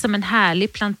blir som en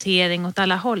härlig plantering åt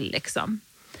alla håll liksom.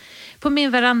 På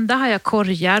min veranda har jag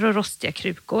korgar och rostiga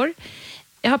krukor.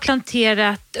 Jag har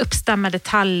planterat uppstammade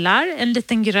tallar, en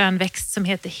liten grön växt som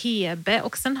heter hebe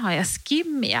och sen har jag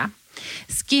skimmia.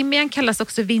 Skimmian kallas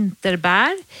också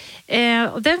vinterbär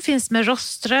och den finns med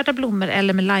roströda blommor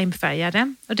eller med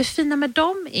limefärgade. Och det fina med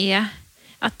dem är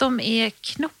att de är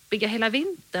knoppiga hela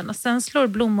vintern och sen slår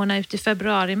blommorna ut i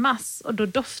februari-mars och då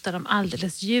doftar de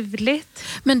alldeles ljuvligt.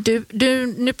 Men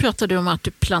nu pratar du om att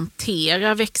du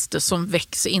planterar växter som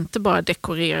växer, inte bara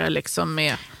dekorerar liksom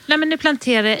med... Nej, men nu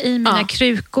planterar jag i mina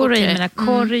krukor och i mina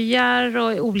korgar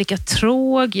och i olika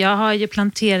tråg. Jag har ju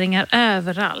planteringar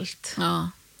överallt. Ja.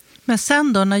 Men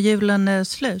sen då när julen är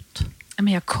slut?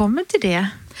 Men jag kommer till det.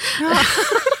 Ja.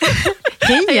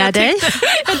 Heja dig.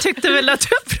 Jag tyckte väl att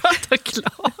du pratade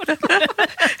klart.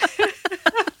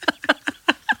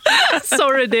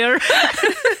 Sorry dear.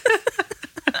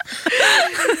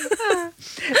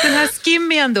 Den här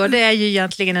skimmian då, det är ju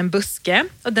egentligen en buske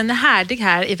och den är härdig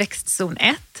här i växtzon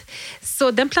 1.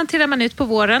 Så den planterar man ut på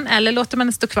våren eller låter man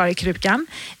den stå kvar i krukan.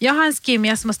 Jag har en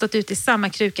skimmia som har stått ut i samma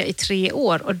kruka i 3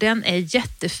 år och den är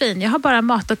jättefin. Jag har bara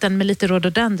matat den med lite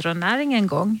rhododendronnäring en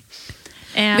gång.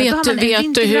 Vet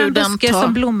du hur den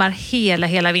som blommar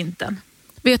hela vintern.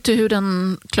 Vet du hur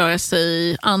den klarar sig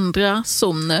i andra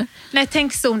zoner? Nej,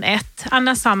 tänk zon 1.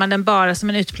 Annars har man den bara som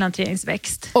en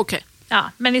utplanteringsväxt. Okej.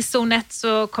 Ja, men i zon 1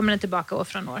 så kommer den tillbaka år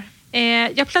från år.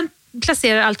 Jag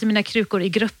placerar alltid mina krukor i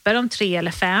grupper om 3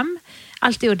 eller 5.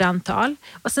 Alltid ordantal.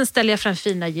 Och sen ställer jag fram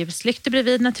fina ljuslyktor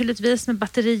bredvid naturligtvis med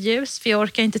batteriljus. För jag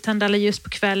orkar inte tända alla ljus på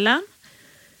kvällen.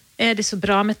 Det är så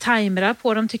bra med timera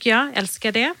på dem tycker jag.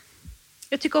 Älskar det.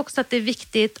 Jag tycker också att det är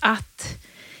viktigt att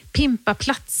pimpa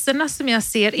platserna som jag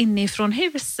ser inifrån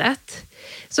huset.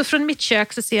 Så från mitt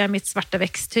kök så ser jag mitt svarta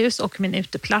växthus och min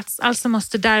uteplats. Alltså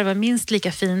måste där vara minst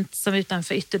lika fint som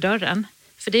utanför ytterdörren.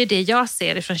 För det är det jag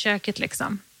ser ifrån köket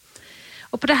liksom.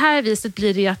 Och på det här viset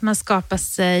blir det ju att man skapar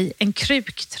sig en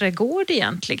krukträdgård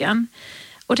egentligen.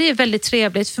 Och det är väldigt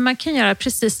trevligt för man kan göra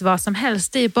precis vad som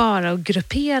helst. Det är bara att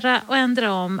gruppera och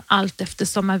ändra om allt efter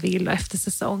som man vill och efter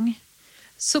säsong.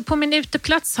 Så på min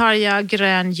uteplats har jag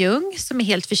grön ljung som är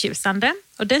helt förtjusande.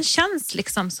 Och den känns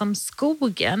liksom som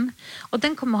skogen. Och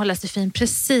den kommer hålla sig fin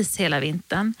precis hela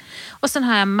vintern. Och sen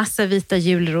har jag massa vita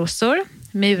julrosor,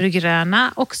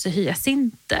 murgröna och också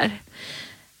hyacinter.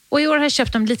 Och i år har jag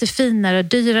köpt de lite finare och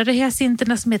dyrare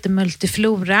hyacinterna som heter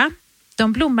Multiflora.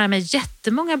 De blommar med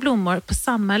jättemånga blommor på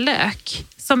samma lök.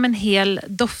 Som en hel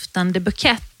doftande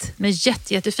bukett med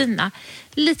jättefina.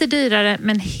 Lite dyrare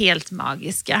men helt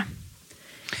magiska.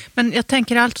 Men jag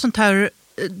tänker allt sånt här,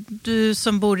 du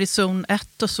som bor i zon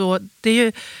 1 och så, det är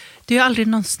ju det är ju aldrig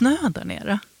någon snö där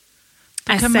nere.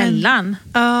 Sällan.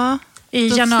 Ja, I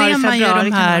då januari, ser man ju februari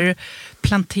de här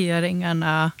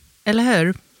planteringarna, eller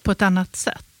hur? På ett annat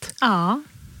sätt. Ja.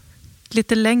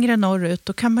 Lite längre norrut,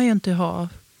 då kan man ju inte ha...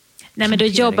 Nej, men då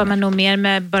jobbar man nog mer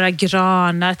med bara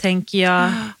granar, tänker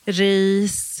jag.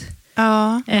 Ris.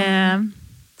 Ja.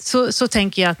 Så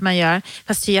tänker jag att man gör.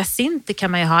 Fast hyacinter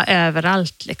kan man ju ha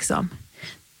överallt liksom.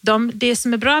 Det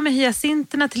som är bra med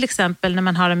hyacinterna till exempel när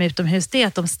man har dem utomhus, det är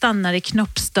att de stannar i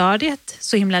knoppstadiet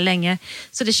så himla länge.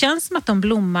 Så det känns som att de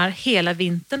blommar hela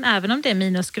vintern även om det är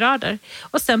minusgrader.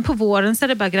 Och sen på våren så är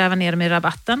det bara att gräva ner dem i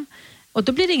rabatten. Och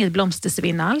då blir det inget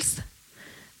blomstersvinn alls.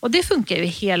 Och det funkar ju i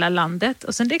hela landet.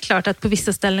 Och sen det är klart att på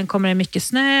vissa ställen kommer det mycket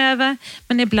snö över.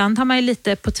 Men ibland har man ju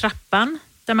lite på trappan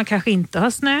där man kanske inte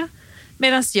har snö.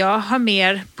 Medan jag har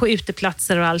mer på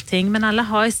uteplatser och allting. Men alla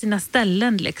har ju sina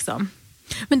ställen liksom.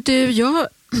 Men du, jag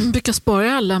brukar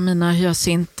spara alla mina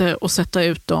hyacinter och sätta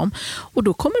ut dem. Och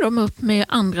då kommer de upp med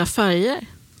andra färger.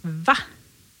 Va?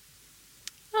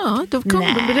 Ja, då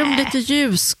kommer de lite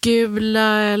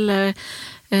ljusgula eller...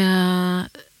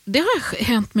 det har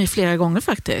hänt mig flera gånger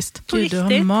faktiskt. Gud, du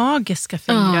har magiska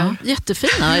fingrar. Ja,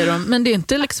 jättefina är de. Men det är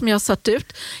inte liksom jag har satt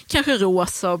ut kanske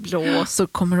rosa och blå så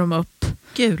kommer de upp.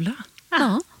 Gula?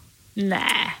 Ja.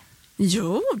 Nej.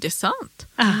 Jo, det är sant.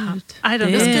 Det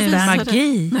är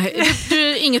magi.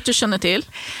 Nej, inget du känner till.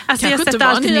 Alltså jag sätter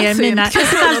alltid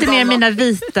ner mina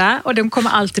vita och de kommer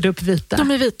alltid upp vita.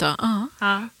 De är vita,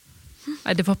 ja.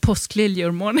 Nej, det var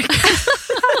påskliljor, Monica.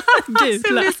 Gula. Jag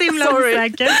blir så himla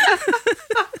osäker.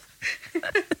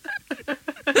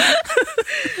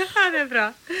 Ja, det är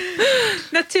bra.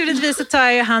 Naturligtvis så tar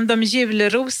jag hand om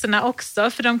julrosorna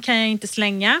också, för de kan jag inte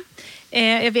slänga.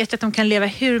 Jag vet att de kan leva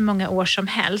hur många år som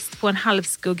helst på en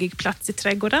halvskuggig plats i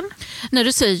trädgården. När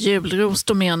du säger julros,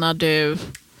 då menar du?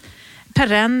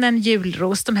 Perennen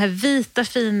julros, de här vita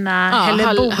fina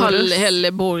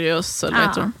Helleborus eller vad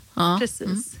heter de? Ja,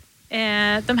 precis.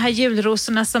 De här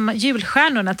julrosorna som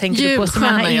julstjärnorna tänker du på som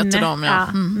man har inne. Heter de, ja.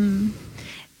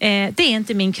 Det är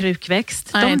inte min krukväxt.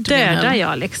 Nej, de dödar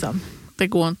jag liksom. Det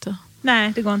går inte.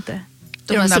 Nej, det går inte.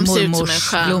 De är som ser ut som en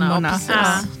stjärna.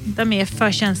 Ja, de är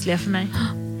för känsliga för mig.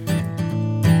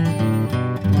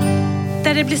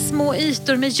 Där det blir små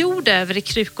ytor med jord över i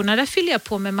krukorna, där fyller jag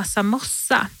på med massa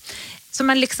mossa. Så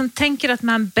man liksom tänker att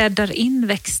man bäddar in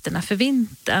växterna för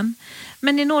vintern.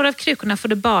 Men i några av krukorna får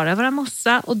det bara vara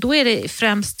mossa och då är det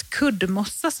främst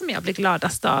kuddmossa som jag blir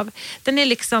gladast av. Den är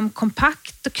liksom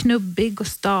kompakt och knubbig och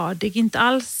stadig, inte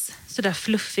alls så där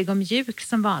fluffig och mjuk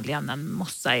som vanlig annan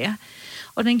mossa är.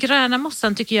 Och den gröna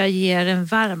mossan tycker jag ger en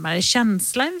varmare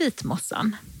känsla än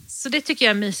vitmossan. Så det tycker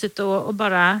jag är mysigt och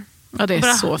bara... Ja, det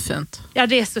är så fint. Ja,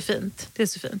 det är så fint. Det är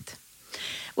så fint.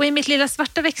 Och i mitt lilla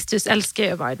svarta växthus älskar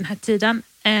jag att vara i den här tiden.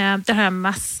 Där har jag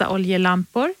massa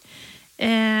oljelampor.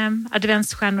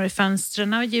 Adventsstjärnor i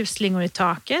fönstren och ljusslingor i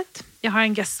taket. Jag har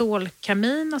en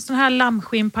gasolkamin och sån här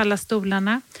lammskinn på alla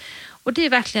stolarna. Och det är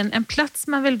verkligen en plats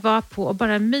man vill vara på och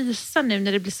bara mysa nu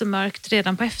när det blir så mörkt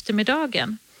redan på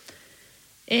eftermiddagen.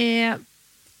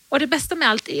 Och det bästa med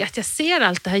allt är att jag ser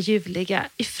allt det här ljuvliga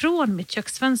ifrån mitt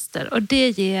köksfönster. Och det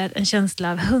ger en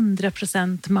känsla av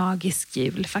 100% magisk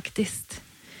jul faktiskt.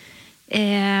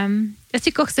 Jag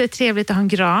tycker också det är trevligt att ha en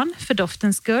gran för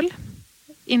doftens skull.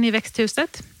 Inne i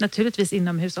växthuset. Naturligtvis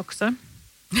inomhus också.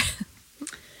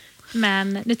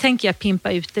 Men nu tänker jag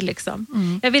pimpa ut det liksom.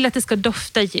 Jag vill att det ska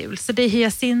dofta jul. Så det är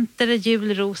hyacinter,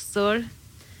 julrosor.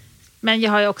 Men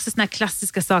jag har ju också såna här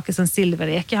klassiska saker som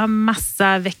silverek. Jag har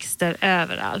massa växter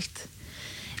överallt.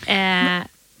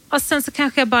 Och sen så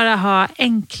kanske jag bara har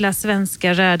enkla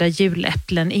svenska röda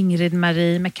juläpplen, Ingrid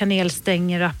Marie, med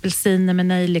kanelstänger och apelsiner med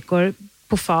nejlikor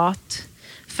på fat.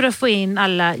 För att få in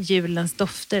alla julens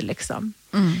dofter liksom.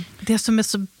 Det som är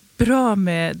så bra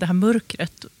med det här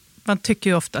mörkret, man tycker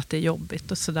ju ofta att det är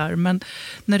jobbigt och sådär, men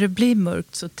när det blir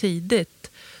mörkt så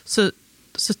tidigt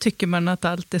så tycker man att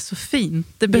allt är så fint.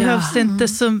 Det behövs inte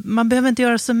så, man behöver inte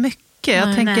göra så mycket.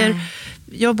 Jag tänker,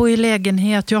 jag bor i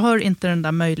lägenhet, jag har inte den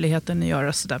där möjligheten att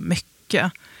göra så där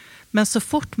mycket. Men så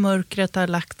fort mörkret har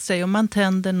lagt sig och man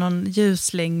tänder någon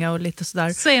ljusslinga och lite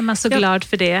sådär. Så är man så glad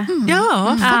för det.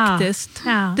 Ja, faktiskt.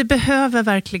 Ja. Det behöver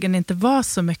verkligen inte vara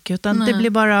så mycket, utan det blir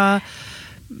bara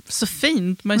så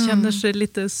fint. Man känner sig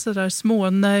lite sådär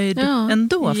smånöjd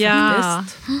ändå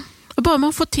faktiskt. Och bara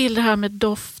man får till det här med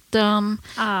doften,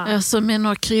 alltså med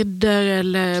några kryddor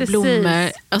eller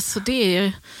blommor. Alltså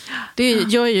det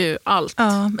gör ju allt.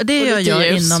 Ja, det gör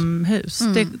jag inomhus.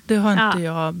 Det har inte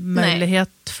jag möjlighet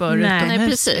för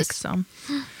utomhus. Liksom.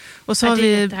 Och så har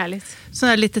vi såna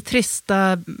här lite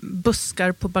trista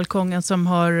buskar på balkongen som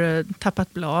har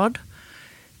tappat blad.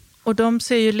 Och de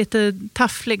ser ju lite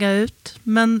taffliga ut.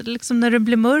 Men liksom när det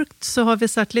blir mörkt så har vi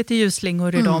satt lite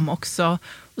ljusslingor i dem också.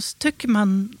 Och så tycker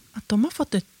man att de har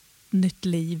fått ett nytt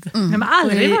liv. De har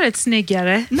aldrig varit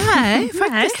snyggare. Nej,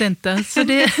 faktiskt inte. Så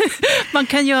man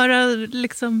kan göra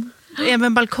liksom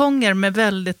även balkonger med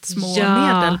väldigt små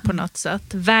medel på något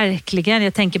sätt. Verkligen.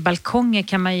 Jag tänker balkonger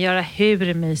kan man göra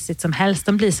hur mysigt som helst.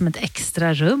 De blir som ett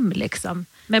extra rum liksom.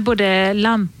 Med både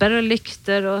lampor och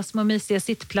lyktor och små mysiga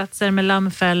sittplatser med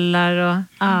lammfällar och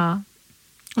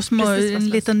och en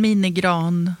liten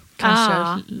minigran kanske.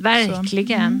 Ja,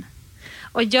 verkligen.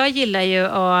 Och jag gillar ju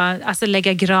att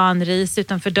lägga granris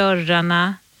utanför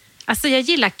dörrarna. Alltså jag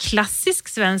gillar klassisk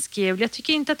svensk jul. Jag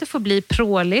tycker inte att det får bli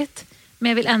pråligt. Men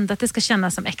jag vill ändå att det ska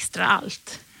kännas som extra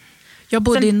allt. Jag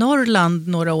bodde i Norrland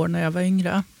några år när jag var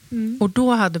yngre. Och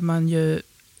då hade man ju...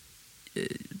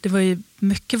 Det var ju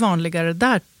mycket vanligare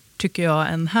där tycker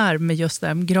jag än här med just det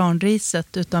här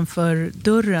granriset utanför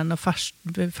dörren och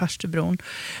farstubron.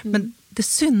 Men det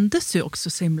syndes ju också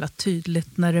så himla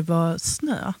tydligt när det var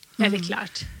snö. Ja, det är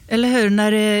klart. Eller hur?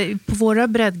 När det på våra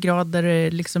breddgrader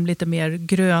är liksom lite mer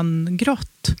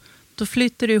gröngrått, då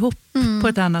flyter det ihop på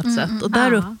ett annat sätt. Och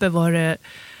där uppe var det...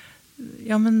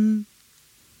 Ja, men...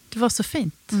 Det var så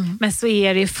fint. Men så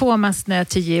är det ju, får man snö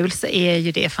till jul så är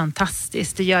ju det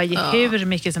fantastiskt. Det gör ju hur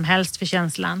mycket som helst för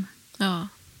känslan. Ja.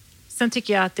 Sen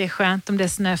tycker jag att det är skönt om det är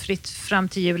snöfritt fram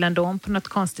till julen då på något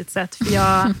konstigt sätt. För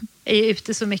jag är ju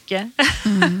ute så mycket.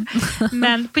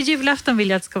 Men på julafton vill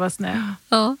jag att det ska vara snö.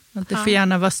 Ja. Men det får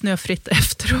gärna vara snöfritt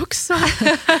efter också.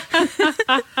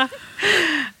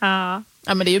 Ja.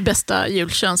 Ja, men det är ju bästa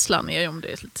julkänslan är ju om det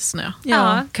är lite snö.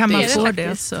 Ja, kan man det få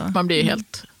faktiskt. det så. Man blir ju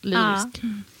helt lyrisk. Ja,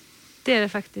 det är det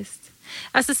faktiskt.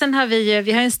 Alltså sen har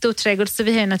vi har en stor trädgård så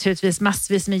vi har naturligtvis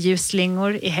massvis med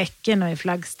ljusslingor i häcken och i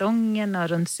flaggstången och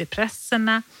runt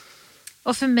cypresserna.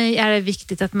 Och för mig är det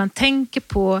viktigt att man tänker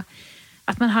på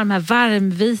att man har de här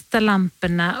varmvita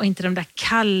lamporna och inte de där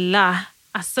kalla.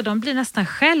 Alltså de blir nästan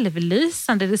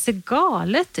självlysande, det ser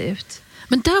galet ut.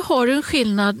 Men där har du en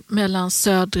skillnad mellan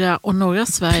södra och norra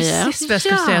Sverige. Precis vad jag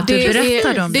skulle säga, att du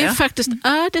berättade om det. Det är faktiskt,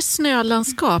 är det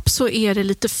snölandskap så är det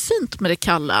lite fint med det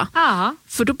kalla. Ja.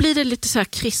 För då blir det lite så här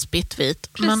krispigt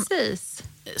vit. Precis.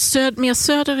 Mer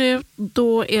söderut,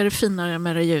 då är det finare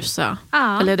med det ljusa.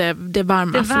 Ja. Eller det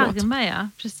varma, Det varma, ja.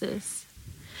 Precis.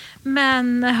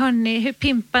 Men hörni, hur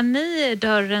pimpar ni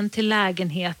dörren till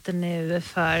lägenheten nu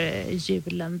för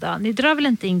julen då? Ni drar väl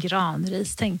inte in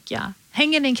granris, tänker jag.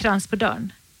 Hänger ni en krans på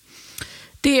dörren?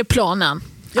 Det är planen.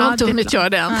 Jag har inte hunnit göra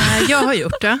det än. Jag har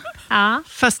gjort det. Ja.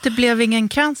 Fast det blev ingen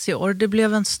krans i år. Det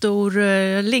blev en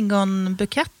stor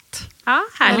lingonbukett. Ja,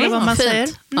 härligt. Eller vad man fint. säger.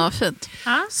 Ja, fint.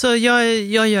 Ja. Så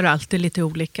jag gör alltid lite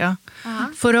olika.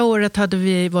 Förra året hade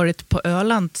vi varit på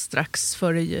Öland strax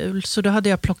före jul. Så då hade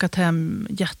jag plockat hem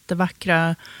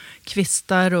jättevackra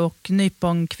kvistar och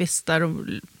nyponkvistar. Och,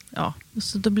 ja,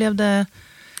 så då blev det...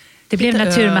 Det blev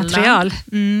naturmaterial.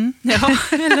 Ja,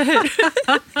 eller hur?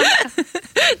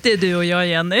 Det är du och jag,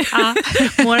 Jenny. Ja.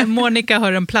 Monica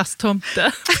har en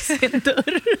plasttomte på sin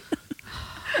dörr.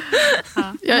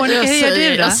 Ja. Monica, hur gör du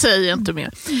då? Jag säger inte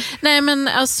mer. Nej, men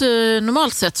alltså,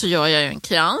 normalt sett så gör jag ju en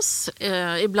krans.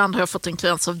 Ibland har jag fått en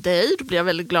krans av dig, då blir jag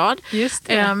väldigt glad. Just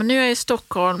det. Men nu är jag i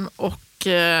Stockholm och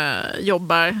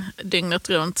jobbar dygnet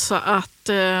runt så att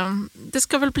det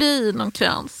ska väl bli någon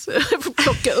krans. Jag får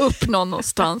plocka upp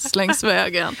någonstans längs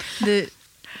vägen. Det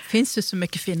finns ju så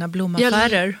mycket fina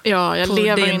blomaffärer. Jag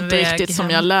lever inte riktigt som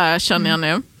jag lär, känner jag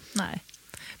nu. Nej,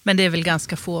 men det är väl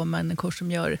ganska få människor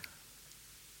som gör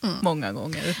många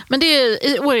gånger. Men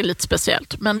i år är lite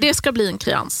speciellt. Men det ska bli en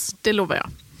krans, det lovar jag.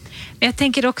 Jag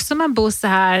tänker också om man bor så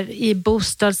här i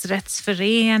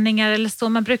bostadsrättsföreningar eller så.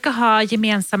 Man brukar ha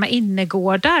gemensamma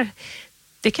innergårdar.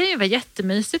 Det kan ju vara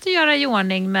jättemysigt att göra i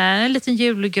ordning med en liten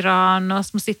julgran och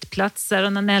små sittplatser och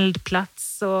en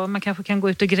eldplats. Och man kanske kan gå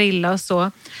ut och grilla och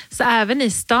så. Så även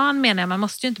i stan menar jag, man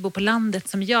måste ju inte bo på landet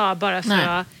som jag bara för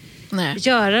att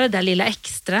göra det där lilla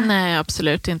extra. Nej,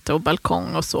 absolut inte. Och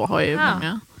balkong och så har ju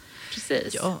många.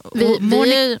 Precis. Ja,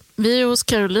 Vi är hos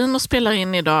Caroline och spelar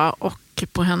in idag och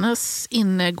på hennes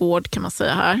innergård kan man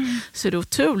säga här så är det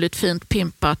otroligt fint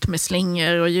pimpat med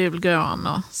slingor och julgran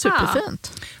och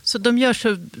superfint. Ja. Så de gör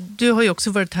så, du har ju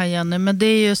också varit här, Jenny, men det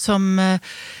är ju som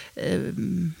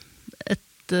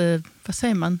vad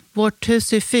säger man? Vårt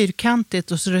hus är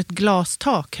fyrkantigt och så är det ett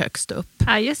glastak högst upp.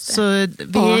 Ja, just det. Så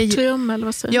atrium eller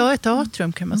vad säger Ja, ett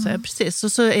atrium kan man säga, precis.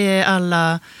 Och så är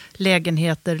alla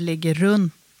lägenheter ligger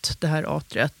runt det här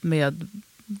atriet med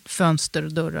fönster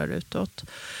och dörrar utåt.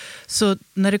 Så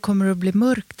när det kommer att bli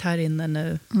mörkt här inne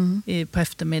nu på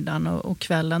eftermiddagen och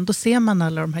kvällen, då ser man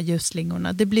alla de här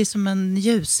ljusslingorna. Det blir som en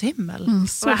ljushimmel.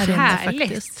 Så härligt.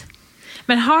 Faktiskt.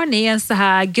 Men har ni en så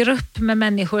här grupp med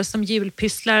människor som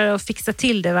julpysslar och fixar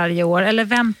till det varje år? Eller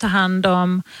vem tar hand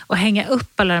om och hänga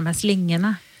upp alla de här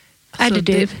slingorna? Alltså, är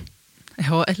det du?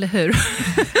 Ja, eller hur?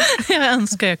 Jag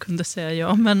önskar jag kunde säga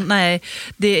ja, men nej.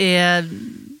 Det är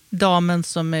damen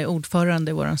som är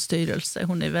ordförande i vår styrelse.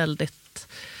 Hon är väldigt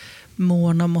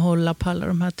mån om att hålla på alla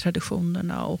de här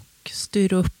traditionerna och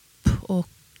styr upp och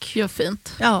gör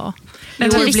fint. Ja.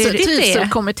 Men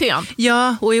trivselkommittén.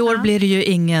 Ja, och i år blir det ju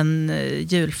ingen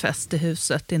julfest i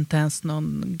huset, inte ens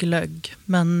någon glögg.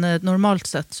 Men normalt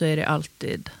sett så är det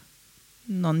alltid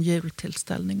någon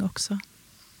jultillställning också.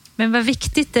 Men vad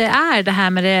viktigt det är det här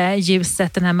med det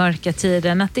ljuset, den här mörka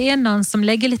tiden. Att det är någon som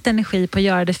lägger lite energi på att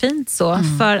göra det fint så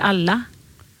för alla.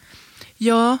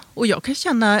 Ja, och jag kan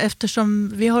känna,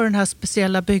 eftersom vi har den här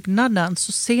speciella byggnaden,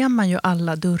 så ser man ju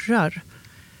alla dörrar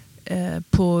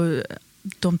på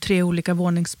de 3 olika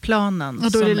våningsplanen.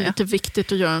 Och då är det lite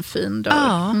viktigt att göra en fin dörr.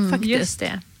 Ja, faktiskt. Just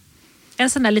det. En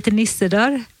sån där lite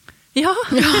nissedörr. Ja.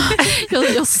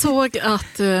 Jag såg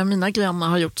att mina grannar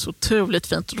har gjort så otroligt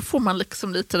fint och då får man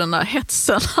liksom lite den där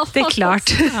hetsen. Det är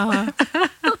klart. Ja.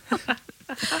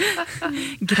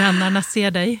 Grannarna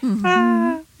ser dig.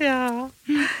 Ja.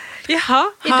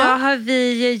 Jaha, idag har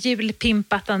vi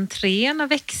julpimpat entrén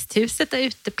och växthuset och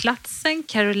uteplatsen.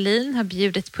 Caroline har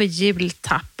bjudit på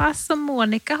jultapas och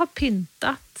Monica har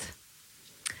pyntat.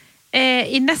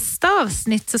 I nästa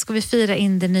avsnitt så ska vi fira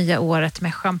in det nya året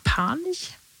med champagne.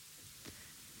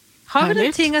 Har vi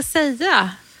någonting att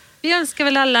säga? Vi önskar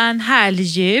väl alla en härlig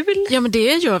jul. Ja, men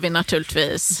det gör vi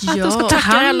naturligtvis. Ja. Att de ska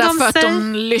tacka alla för att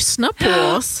de lyssnar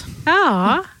på oss.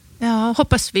 Ja. Ja,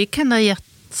 hoppas vi kan ha gett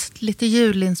lite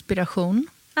julinspiration.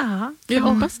 Ja, jag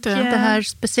hoppas det. Det här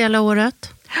speciella året.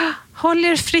 Håll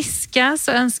er friska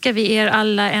så önskar vi er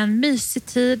alla en mysig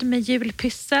tid med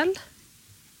julpyssel.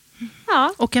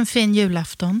 Ja. Och en fin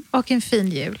julafton. Och en fin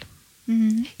jul.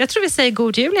 Jag tror vi säger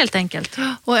god jul helt enkelt.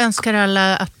 Och önskar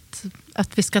alla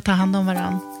att vi ska ta hand om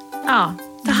varandra. Ja,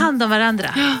 ta hand om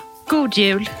varandra. God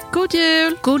jul. God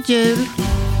jul. God jul.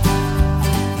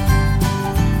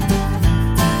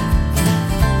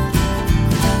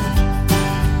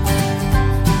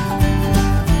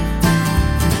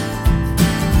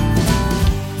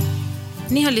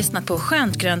 Ni har lyssnat på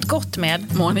Skönt grönt gott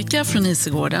med Monica från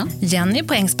Isegården, Jenny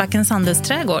på Ängsbackens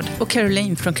handelsträdgård och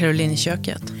Caroline från Caroline i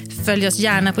köket. Följ oss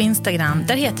gärna på Instagram,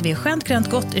 där heter vi Skönt grönt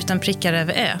gott utan prickar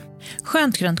över ö.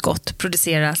 Skönt grönt gott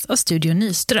produceras av Studio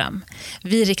Nyström.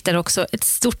 Vi riktar också ett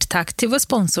stort tack till vår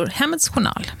sponsor Hemmets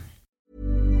Journal.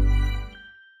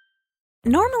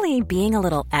 Normally, being a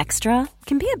little extra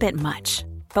can be a bit much.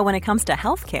 But when it comes to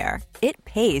healthcare, it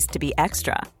pays to be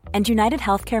extra. And United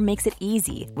Healthcare makes it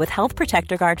easy with Health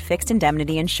Protector Guard fixed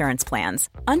indemnity insurance plans.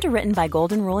 Underwritten by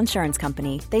Golden Rule Insurance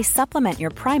Company, they supplement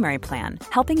your primary plan,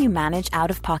 helping you manage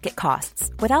out-of-pocket costs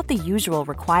without the usual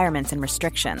requirements and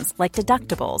restrictions like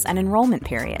deductibles and enrollment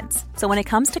periods. So when it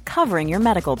comes to covering your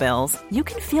medical bills, you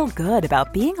can feel good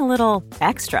about being a little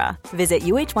extra. Visit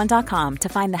uh1.com to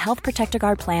find the Health Protector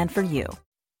Guard plan for you.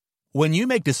 When you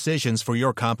make decisions for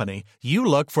your company, you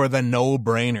look for the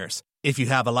no-brainers. If you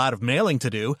have a lot of mailing to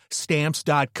do,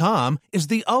 Stamps.com is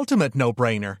the ultimate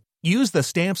no-brainer. Use the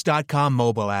Stamps.com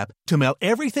mobile app to mail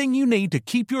everything you need to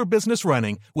keep your business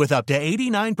running with up to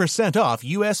 89% off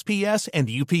USPS and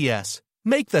UPS.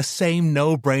 Make the same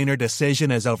no-brainer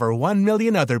decision as over 1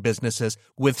 million other businesses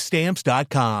with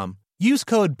Stamps.com. Use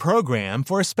code PROGRAM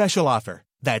for a special offer.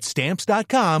 That's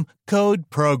Stamps.com, code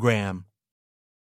PROGRAM.